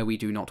point where we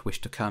do not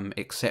wish to come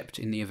except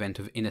in the event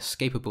of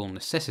inescapable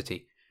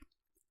necessity,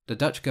 the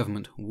Dutch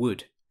government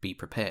would be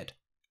prepared.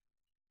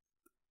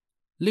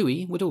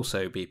 Louis would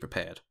also be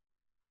prepared.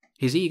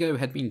 His ego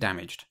had been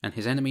damaged, and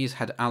his enemies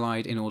had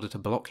allied in order to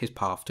block his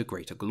path to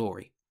greater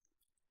glory.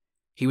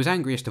 He was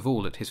angriest of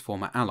all at his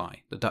former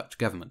ally, the Dutch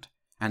government,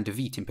 and de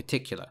Witt in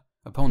particular,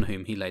 upon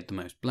whom he laid the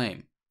most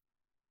blame.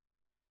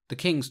 The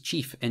king's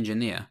chief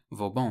engineer,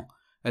 Vauban,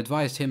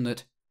 advised him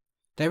that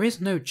there is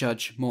no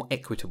judge more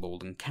equitable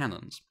than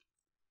cannons,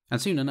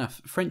 and soon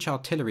enough French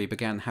artillery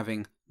began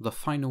having the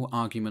final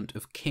argument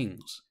of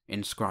kings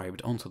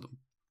inscribed onto them.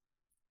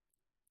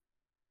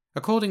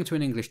 According to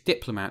an English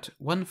diplomat,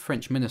 one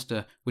French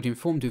minister would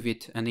inform de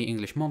Witt and the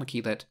English monarchy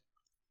that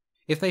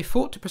if they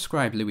fought to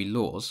prescribe Louis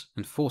laws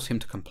and force him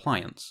to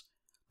compliance,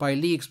 by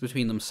leagues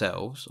between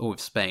themselves or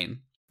with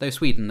Spain, though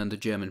Sweden and the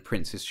German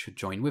princes should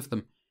join with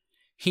them,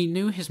 he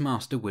knew his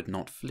master would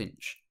not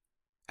flinch,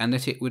 and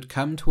that it would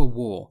come to a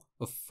war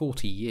of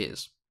 40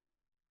 years.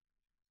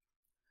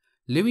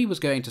 Louis was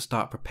going to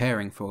start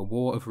preparing for a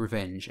war of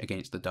revenge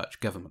against the Dutch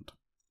government,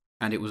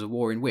 and it was a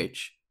war in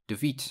which de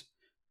Witt,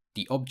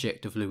 the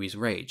object of Louis's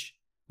rage,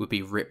 would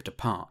be ripped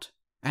apart,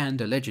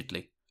 and,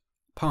 allegedly,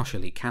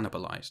 partially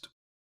cannibalized.